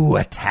 Ooh,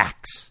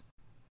 attacks.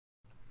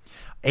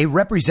 A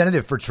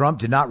representative for Trump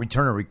did not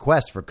return a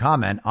request for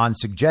comment on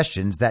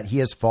suggestions that he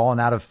has fallen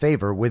out of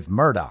favor with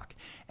Murdoch.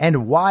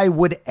 And why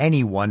would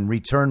anyone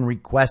return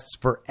requests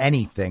for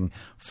anything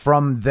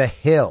from The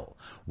Hill?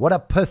 What a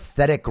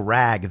pathetic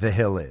rag The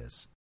Hill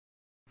is.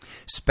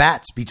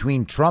 Spats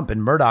between Trump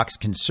and Murdoch's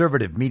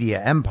conservative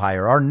media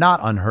empire are not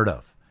unheard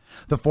of.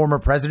 The former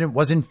president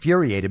was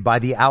infuriated by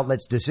the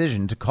outlet's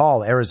decision to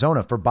call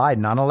Arizona for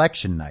Biden on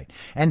election night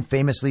and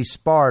famously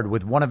sparred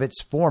with one of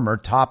its former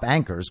top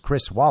anchors,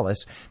 Chris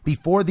Wallace,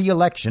 before the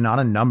election on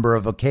a number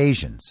of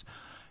occasions.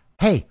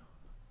 Hey,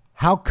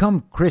 how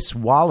come Chris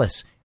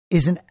Wallace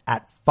isn't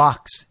at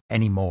Fox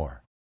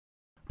anymore?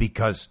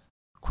 Because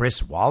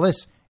Chris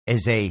Wallace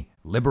is a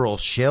liberal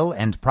shill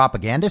and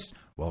propagandist?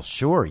 Well,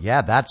 sure.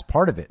 Yeah, that's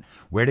part of it.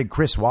 Where did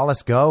Chris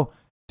Wallace go?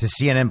 To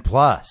CNN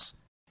Plus.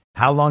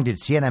 How long did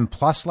CNN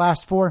Plus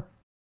last for?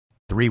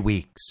 3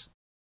 weeks.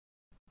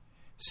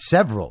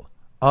 Several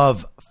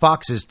of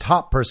Fox's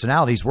top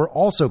personalities were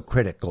also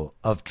critical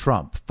of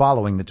Trump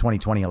following the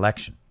 2020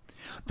 election.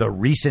 The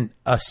recent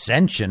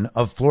ascension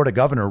of Florida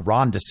Governor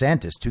Ron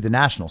DeSantis to the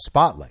national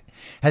spotlight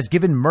has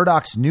given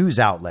Murdoch's news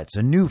outlets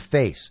a new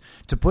face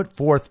to put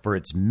forth for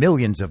its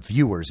millions of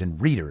viewers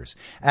and readers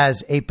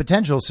as a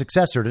potential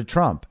successor to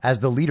Trump as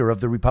the leader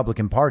of the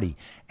Republican Party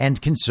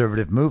and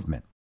conservative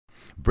movement.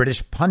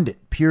 British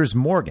pundit Piers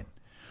Morgan,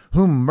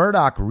 whom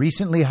Murdoch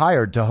recently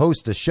hired to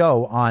host a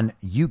show on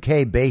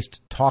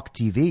UK-based Talk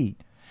TV,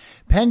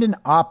 penned an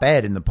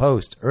op-ed in the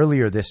Post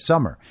earlier this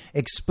summer,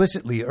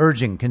 explicitly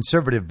urging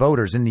conservative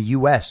voters in the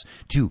U.S.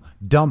 to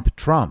dump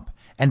Trump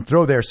and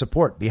throw their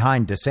support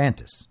behind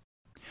DeSantis.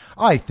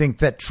 I think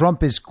that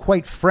Trump is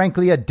quite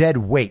frankly a dead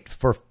weight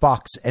for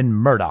Fox and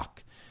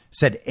Murdoch,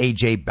 said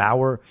A.J.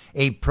 Bauer,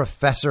 a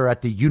professor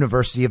at the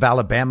University of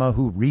Alabama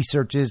who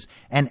researches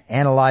and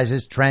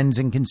analyzes trends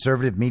in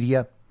conservative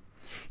media.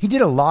 He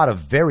did a lot of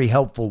very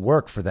helpful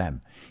work for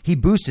them. He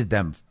boosted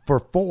them for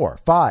 4,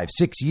 5,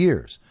 6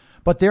 years.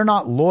 But they're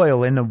not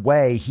loyal in the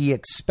way he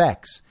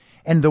expects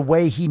and the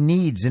way he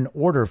needs in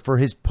order for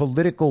his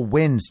political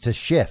winds to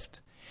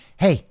shift.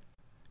 Hey,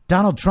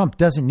 Donald Trump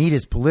doesn't need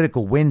his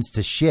political winds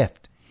to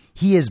shift.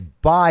 He is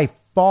by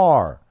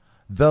far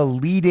the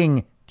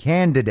leading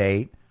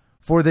candidate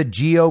for the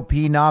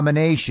GOP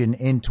nomination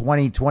in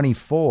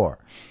 2024.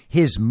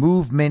 His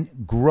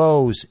movement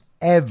grows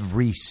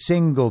every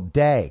single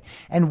day,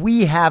 and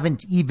we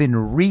haven't even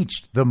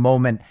reached the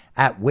moment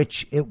at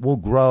which it will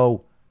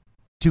grow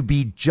to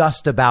be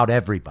just about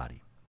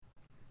everybody.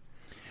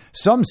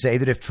 Some say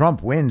that if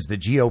Trump wins the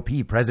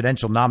GOP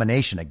presidential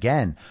nomination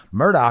again,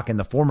 Murdoch and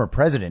the former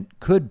president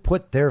could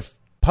put their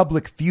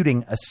public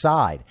feuding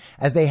aside,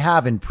 as they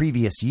have in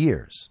previous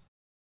years.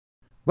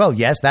 Well,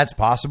 yes, that's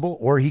possible,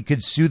 or he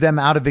could sue them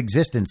out of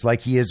existence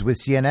like he is with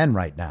CNN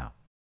right now.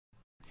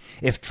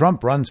 If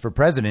Trump runs for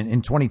president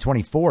in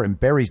 2024 and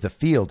buries the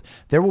field,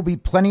 there will be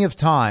plenty of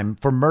time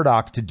for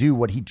Murdoch to do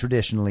what he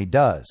traditionally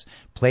does,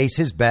 place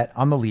his bet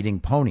on the leading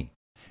pony.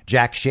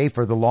 Jack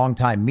Schaefer, the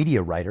longtime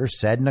media writer,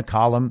 said in a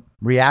column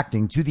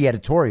reacting to the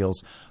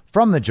editorials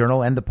from the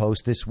Journal and the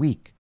Post this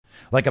week.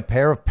 Like a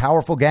pair of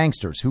powerful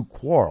gangsters who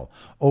quarrel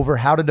over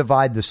how to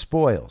divide the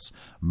spoils,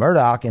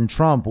 Murdoch and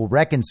Trump will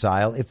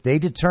reconcile if they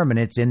determine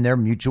it's in their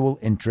mutual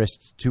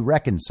interests to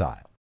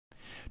reconcile.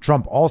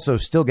 Trump also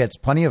still gets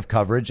plenty of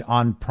coverage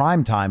on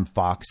primetime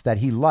Fox that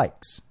he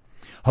likes.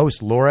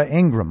 Host Laura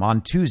Ingraham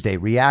on Tuesday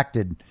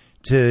reacted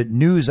to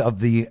news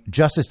of the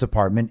Justice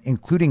Department,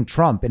 including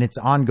Trump and its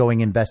ongoing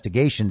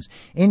investigations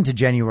into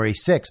January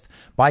 6th,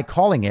 by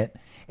calling it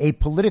a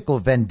political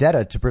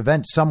vendetta to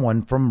prevent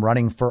someone from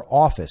running for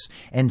office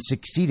and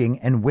succeeding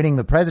and winning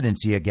the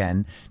presidency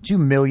again to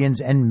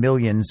millions and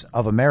millions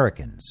of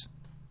Americans.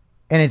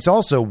 And it's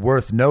also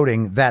worth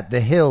noting that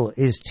The Hill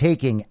is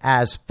taking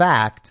as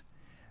fact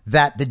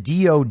that the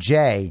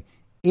DOJ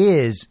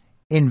is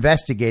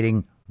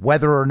investigating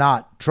whether or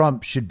not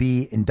Trump should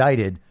be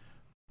indicted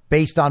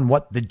based on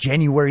what the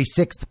January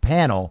 6th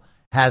panel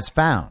has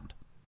found.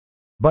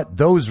 But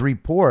those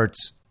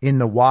reports in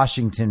the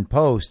Washington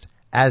Post,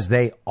 as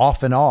they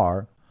often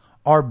are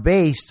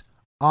based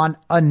on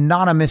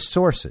anonymous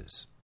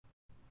sources,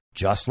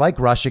 just like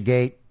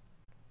Russiagate,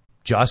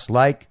 just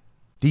like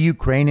the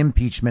Ukraine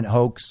impeachment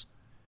hoax,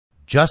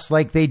 just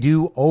like they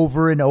do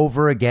over and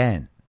over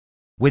again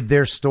with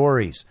their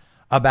stories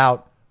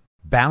about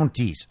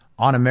bounties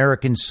on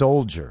American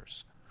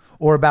soldiers,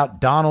 or about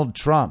Donald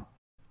Trump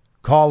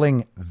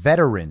calling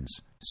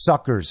veterans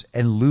suckers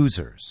and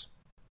losers.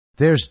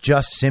 There's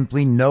just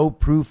simply no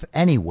proof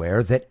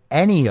anywhere that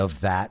any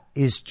of that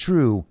is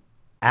true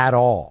at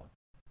all.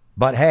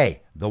 But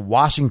hey, the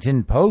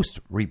Washington Post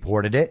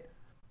reported it.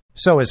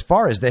 So as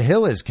far as The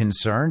Hill is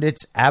concerned,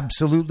 it's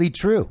absolutely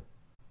true.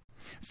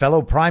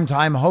 Fellow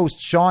primetime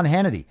host Sean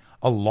Hannity,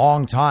 a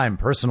longtime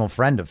personal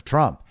friend of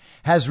Trump,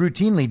 has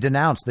routinely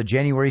denounced the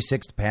January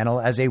 6th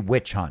panel as a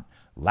witch hunt,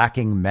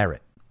 lacking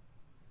merit.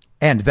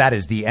 And that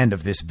is the end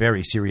of this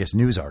very serious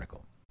news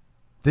article.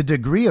 The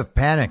degree of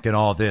panic in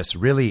all this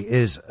really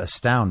is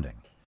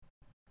astounding.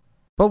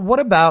 But what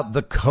about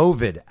the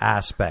COVID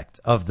aspect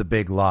of the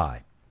big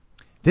lie?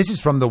 This is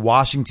from the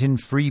Washington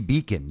Free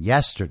Beacon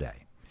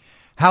yesterday.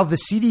 How the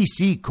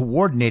CDC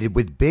coordinated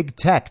with big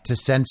tech to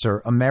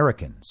censor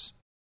Americans.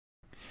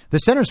 The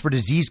Centers for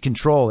Disease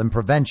Control and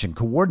Prevention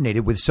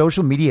coordinated with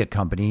social media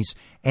companies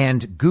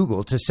and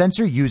Google to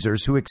censor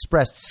users who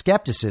expressed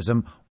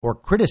skepticism or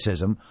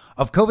criticism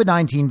of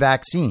COVID-19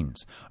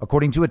 vaccines,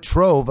 according to a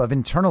trove of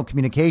internal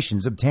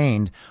communications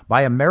obtained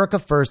by America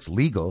First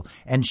Legal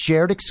and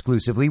shared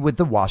exclusively with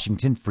the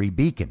Washington Free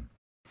Beacon.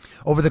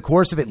 Over the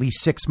course of at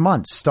least 6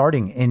 months,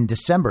 starting in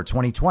December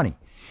 2020,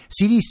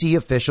 CDC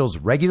officials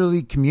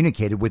regularly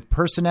communicated with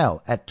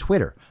personnel at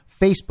Twitter,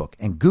 Facebook,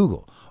 and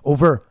Google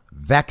over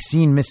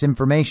vaccine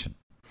misinformation.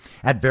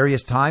 At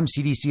various times,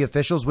 CDC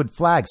officials would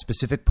flag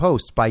specific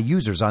posts by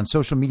users on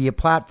social media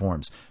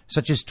platforms,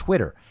 such as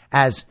Twitter,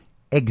 as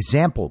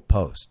example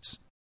posts.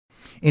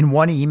 In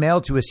one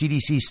email to a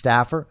CDC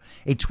staffer,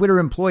 a Twitter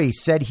employee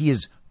said he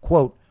is,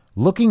 quote,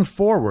 looking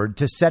forward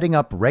to setting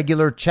up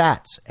regular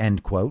chats,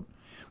 end quote,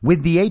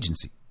 with the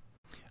agency.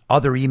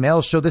 Other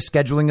emails show the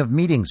scheduling of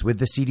meetings with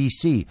the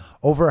CDC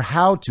over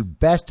how to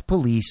best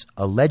police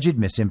alleged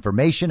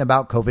misinformation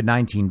about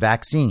COVID-19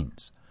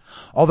 vaccines.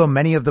 Although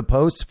many of the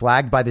posts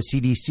flagged by the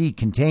CDC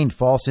contained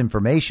false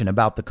information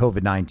about the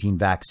COVID-19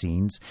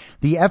 vaccines,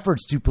 the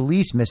efforts to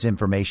police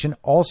misinformation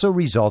also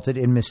resulted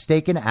in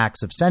mistaken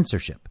acts of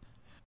censorship.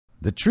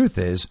 The truth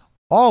is,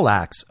 all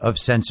acts of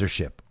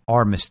censorship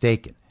are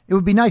mistaken. It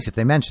would be nice if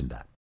they mentioned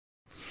that.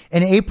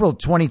 An April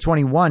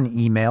 2021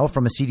 email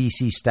from a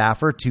CDC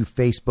staffer to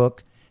Facebook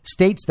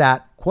states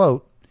that,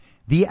 quote,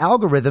 the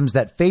algorithms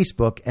that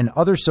Facebook and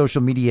other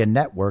social media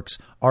networks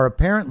are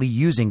apparently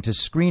using to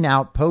screen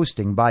out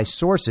posting by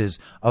sources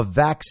of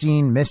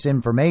vaccine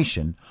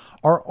misinformation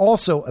are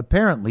also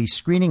apparently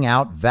screening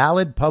out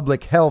valid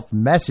public health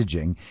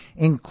messaging,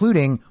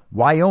 including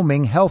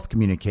Wyoming health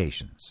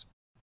communications.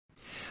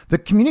 The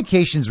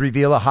communications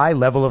reveal a high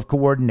level of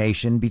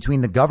coordination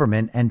between the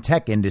government and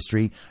tech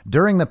industry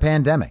during the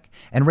pandemic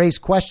and raise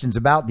questions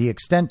about the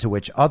extent to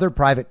which other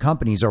private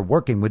companies are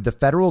working with the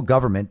federal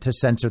government to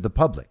censor the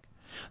public.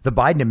 The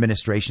Biden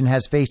administration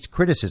has faced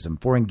criticism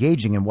for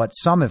engaging in what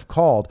some have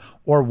called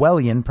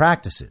Orwellian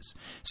practices,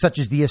 such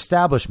as the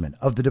establishment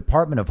of the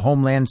Department of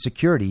Homeland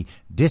Security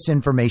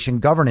Disinformation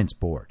Governance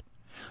Board.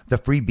 The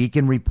Free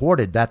Beacon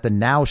reported that the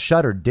now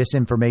shuttered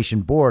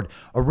Disinformation Board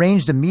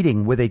arranged a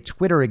meeting with a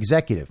Twitter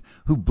executive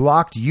who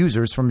blocked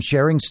users from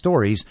sharing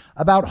stories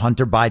about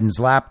Hunter Biden's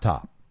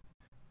laptop.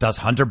 Does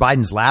Hunter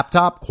Biden's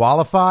laptop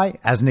qualify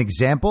as an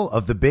example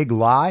of the big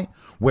lie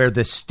where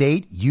the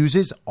state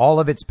uses all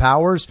of its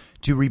powers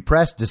to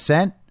repress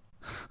dissent?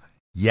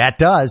 Yeah, it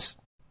does.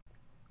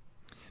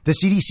 The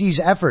CDC's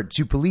effort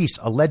to police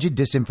alleged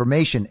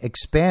disinformation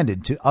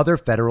expanded to other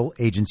federal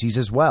agencies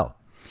as well.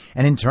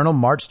 An internal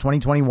March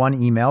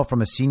 2021 email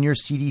from a senior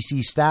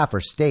CDC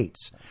staffer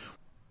states,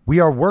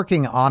 "We are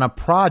working on a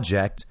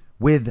project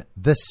with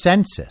the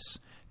census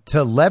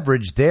to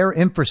leverage their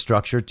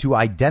infrastructure to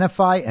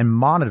identify and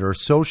monitor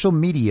social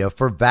media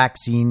for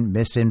vaccine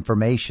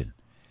misinformation."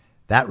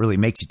 That really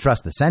makes you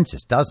trust the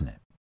census, doesn't it?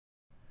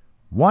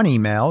 One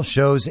email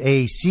shows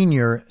a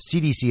senior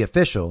CDC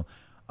official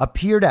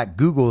appeared at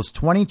Google's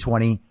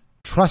 2020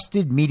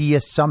 Trusted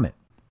Media Summit.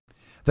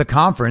 The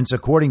conference,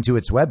 according to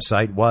its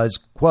website, was,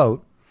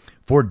 quote,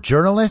 "for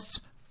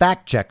journalists,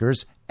 fact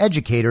checkers,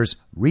 educators,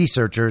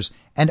 researchers,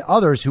 and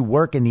others who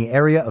work in the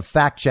area of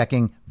fact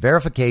checking,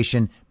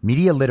 verification,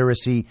 media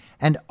literacy,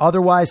 and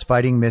otherwise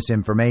fighting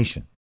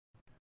misinformation."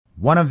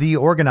 One of the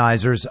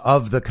organizers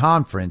of the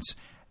conference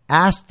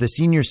asked the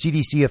senior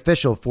CDC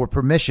official for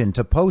permission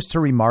to post her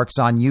remarks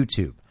on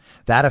YouTube.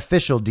 That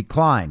official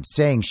declined,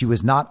 saying she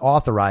was not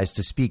authorized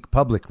to speak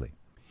publicly.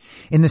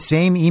 In the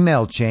same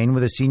email chain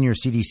with a senior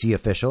CDC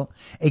official,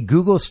 a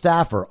Google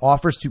staffer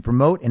offers to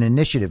promote an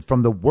initiative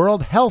from the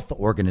World Health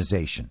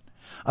Organization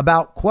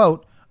about,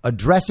 quote,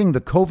 "addressing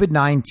the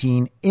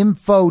COVID-19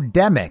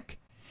 infodemic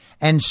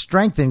and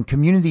strengthen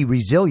community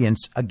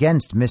resilience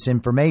against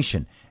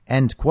misinformation,"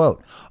 end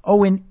quote.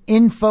 Oh, an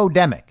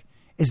infodemic.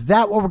 Is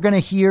that what we're going to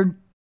hear?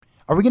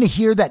 Are we going to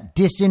hear that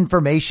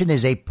disinformation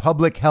is a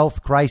public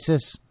health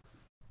crisis?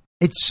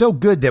 It's so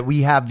good that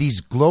we have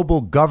these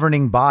global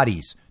governing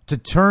bodies to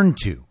turn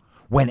to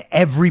when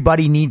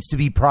everybody needs to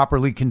be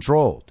properly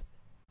controlled.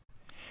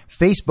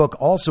 Facebook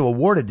also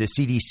awarded the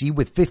CDC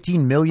with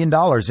 $15 million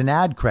in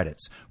ad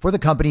credits for the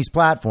company's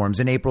platforms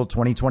in April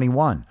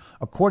 2021,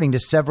 according to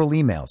several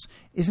emails.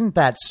 Isn't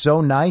that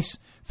so nice?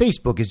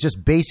 Facebook is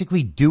just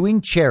basically doing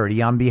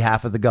charity on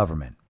behalf of the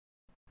government.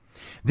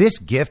 This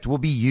gift will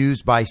be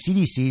used by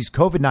CDC's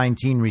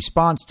COVID-19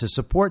 response to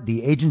support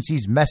the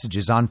agency's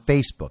messages on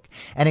Facebook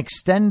and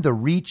extend the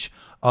reach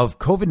of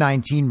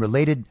COVID-19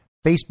 related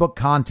Facebook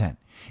content,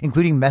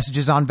 including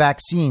messages on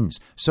vaccines,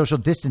 social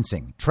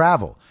distancing,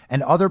 travel,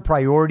 and other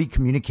priority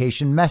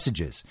communication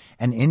messages,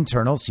 an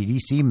internal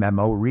CDC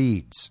memo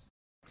reads.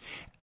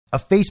 A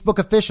Facebook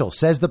official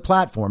says the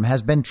platform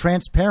has been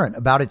transparent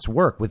about its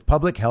work with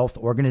public health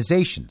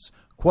organizations,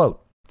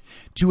 quote,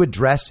 "to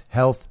address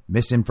health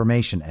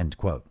misinformation," end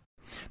quote.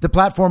 The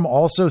platform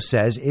also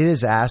says it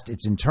has asked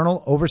its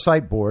internal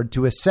oversight board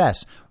to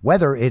assess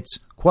whether its,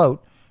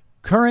 quote,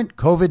 "current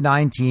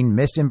COVID-19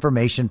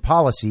 misinformation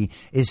policy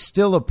is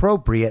still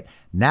appropriate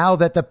now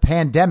that the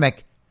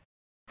pandemic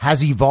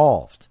has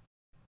evolved."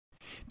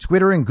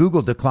 Twitter and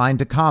Google declined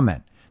to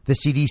comment. The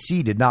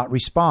CDC did not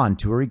respond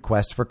to a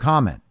request for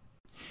comment.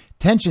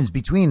 Tensions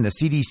between the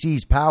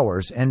CDC's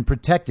powers and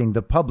protecting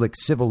the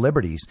public's civil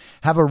liberties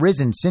have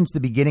arisen since the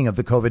beginning of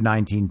the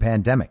COVID-19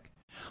 pandemic.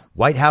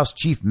 White House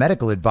Chief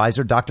Medical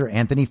Advisor Dr.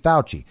 Anthony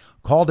Fauci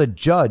called a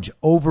judge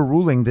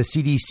overruling the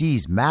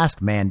CDC's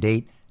mask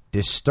mandate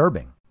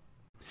disturbing.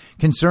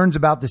 Concerns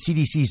about the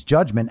CDC's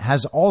judgment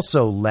has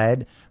also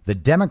led the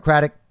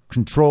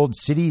Democratic-controlled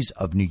cities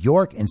of New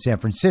York and San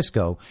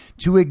Francisco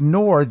to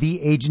ignore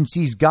the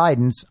agency's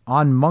guidance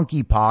on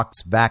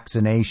monkeypox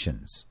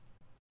vaccinations.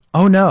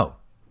 Oh no,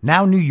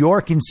 now New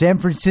York and San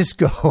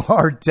Francisco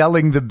are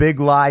telling the big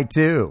lie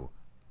too.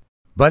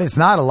 But it's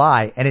not a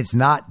lie and it's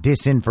not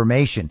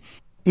disinformation.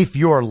 If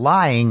you're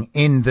lying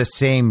in the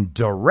same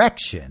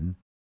direction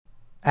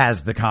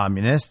as the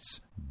communists,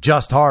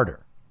 just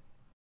harder.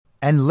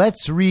 And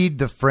let's read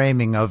the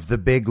framing of the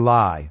big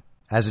lie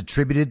as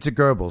attributed to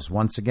Goebbels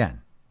once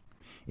again.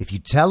 If you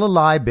tell a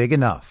lie big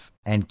enough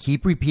and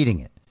keep repeating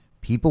it,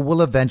 people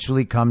will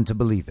eventually come to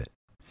believe it.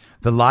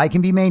 The lie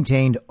can be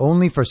maintained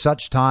only for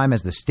such time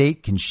as the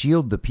state can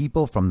shield the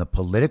people from the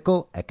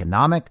political,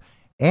 economic,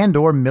 and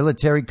or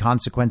military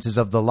consequences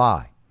of the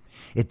lie.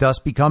 It thus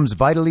becomes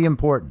vitally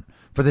important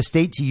for the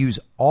state to use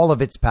all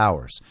of its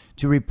powers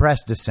to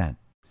repress dissent.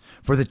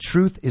 For the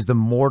truth is the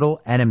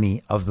mortal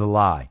enemy of the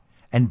lie,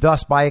 and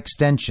thus by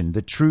extension,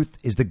 the truth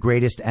is the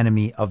greatest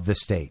enemy of the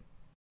state.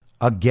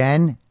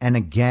 Again and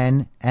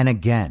again and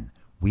again,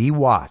 we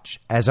watch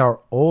as our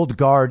old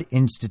guard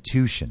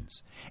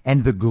institutions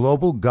and the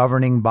global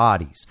governing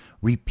bodies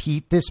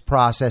repeat this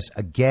process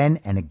again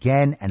and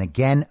again and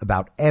again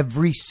about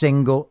every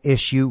single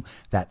issue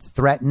that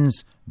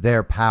threatens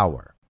their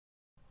power.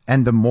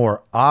 And the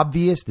more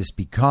obvious this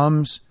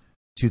becomes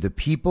to the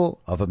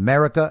people of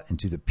America and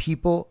to the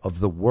people of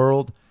the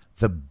world,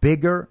 the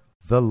bigger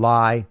the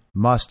lie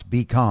must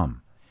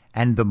become,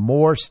 and the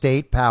more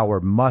state power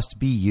must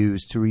be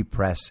used to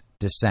repress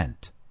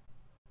dissent.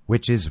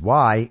 Which is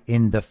why,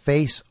 in the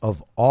face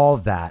of all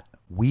that,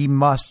 we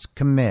must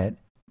commit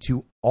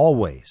to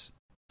always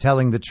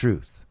telling the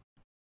truth.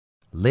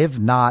 Live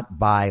not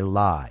by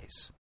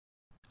lies.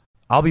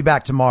 I'll be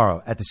back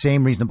tomorrow at the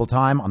same reasonable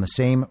time on the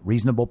same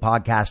reasonable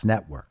podcast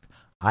network.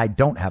 I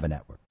don't have a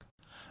network.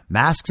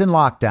 Masks and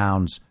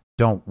lockdowns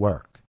don't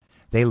work.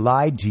 They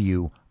lied to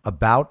you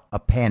about a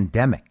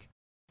pandemic.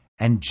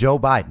 And Joe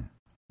Biden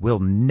will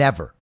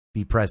never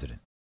be president.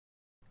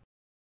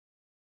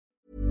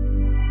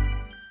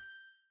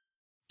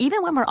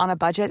 Even when we're on a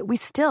budget, we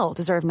still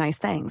deserve nice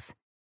things.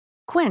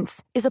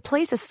 Quince is a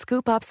place to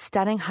scoop up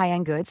stunning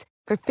high-end goods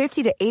for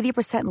 50 to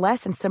 80%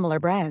 less than similar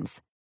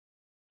brands.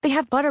 They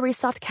have buttery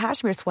soft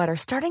cashmere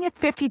sweaters starting at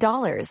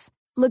 $50,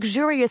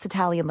 luxurious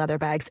Italian leather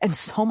bags, and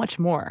so much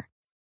more.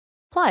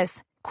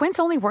 Plus, Quince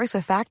only works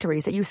with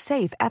factories that use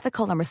safe,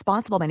 ethical, and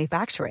responsible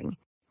manufacturing.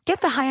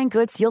 Get the high-end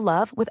goods you'll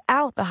love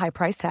without the high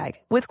price tag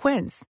with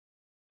Quince.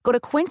 Go to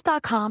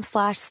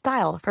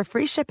quince.com/style for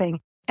free shipping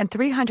and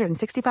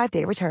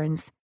 365-day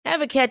returns.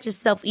 Ever catch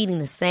yourself eating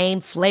the same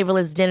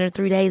flavorless dinner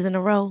 3 days in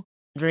a row?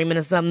 Dreaming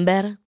of something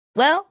better?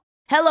 Well,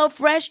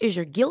 HelloFresh is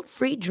your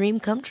guilt-free dream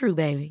come true,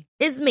 baby.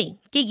 It's me,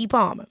 Keke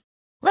Palmer.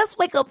 Let's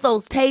wake up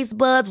those taste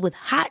buds with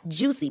hot,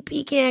 juicy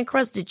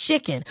pecan-crusted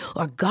chicken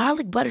or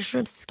garlic butter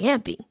shrimp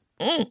scampi.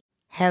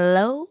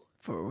 Hello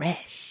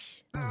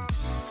Fresh.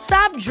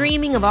 Stop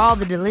dreaming of all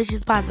the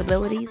delicious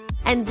possibilities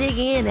and dig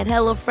in at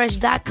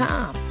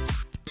HelloFresh.com.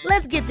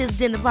 Let's get this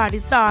dinner party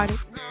started.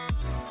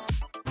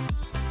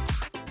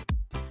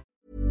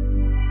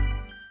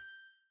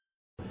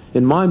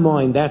 In my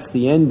mind, that's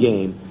the end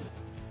game.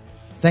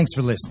 Thanks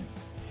for listening.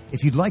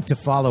 If you'd like to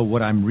follow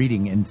what I'm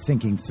reading and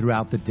thinking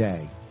throughout the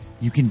day,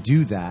 you can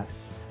do that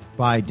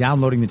by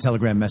downloading the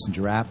Telegram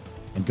Messenger app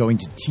and going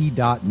to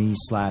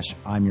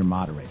t.me/I'm your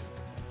moderator.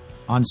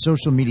 On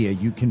social media,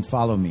 you can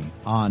follow me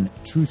on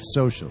Truth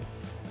Social,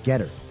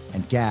 Getter,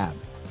 and Gab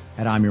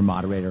at I'm your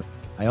moderator.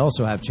 I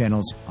also have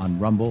channels on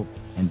Rumble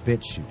and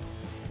BitChute.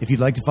 If you'd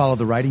like to follow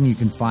the writing, you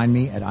can find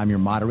me at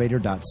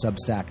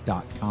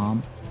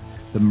imyourmoderator.substack.com.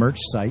 The merch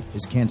site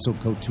is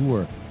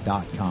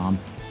cancelcouture.com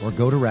or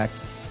go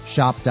direct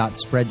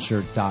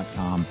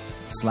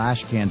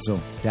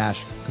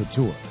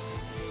shop.spreadshirt.com/cancel-couture.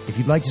 If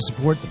you'd like to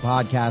support the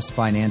podcast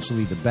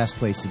financially, the best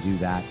place to do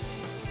that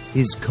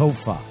is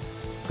Ko-Fi.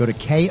 Go to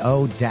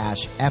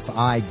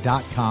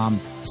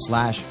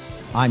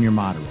ko-fi.com/I'm your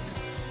moderator.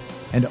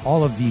 And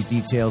all of these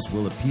details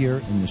will appear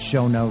in the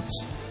show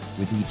notes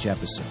with each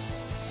episode.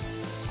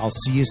 I'll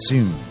see you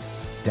soon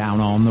down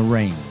on the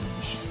range.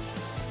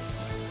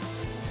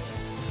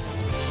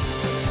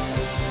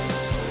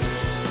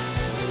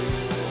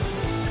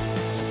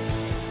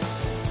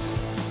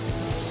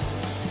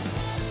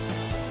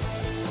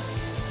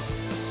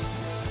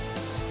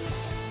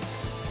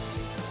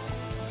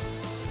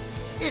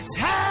 It's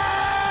high!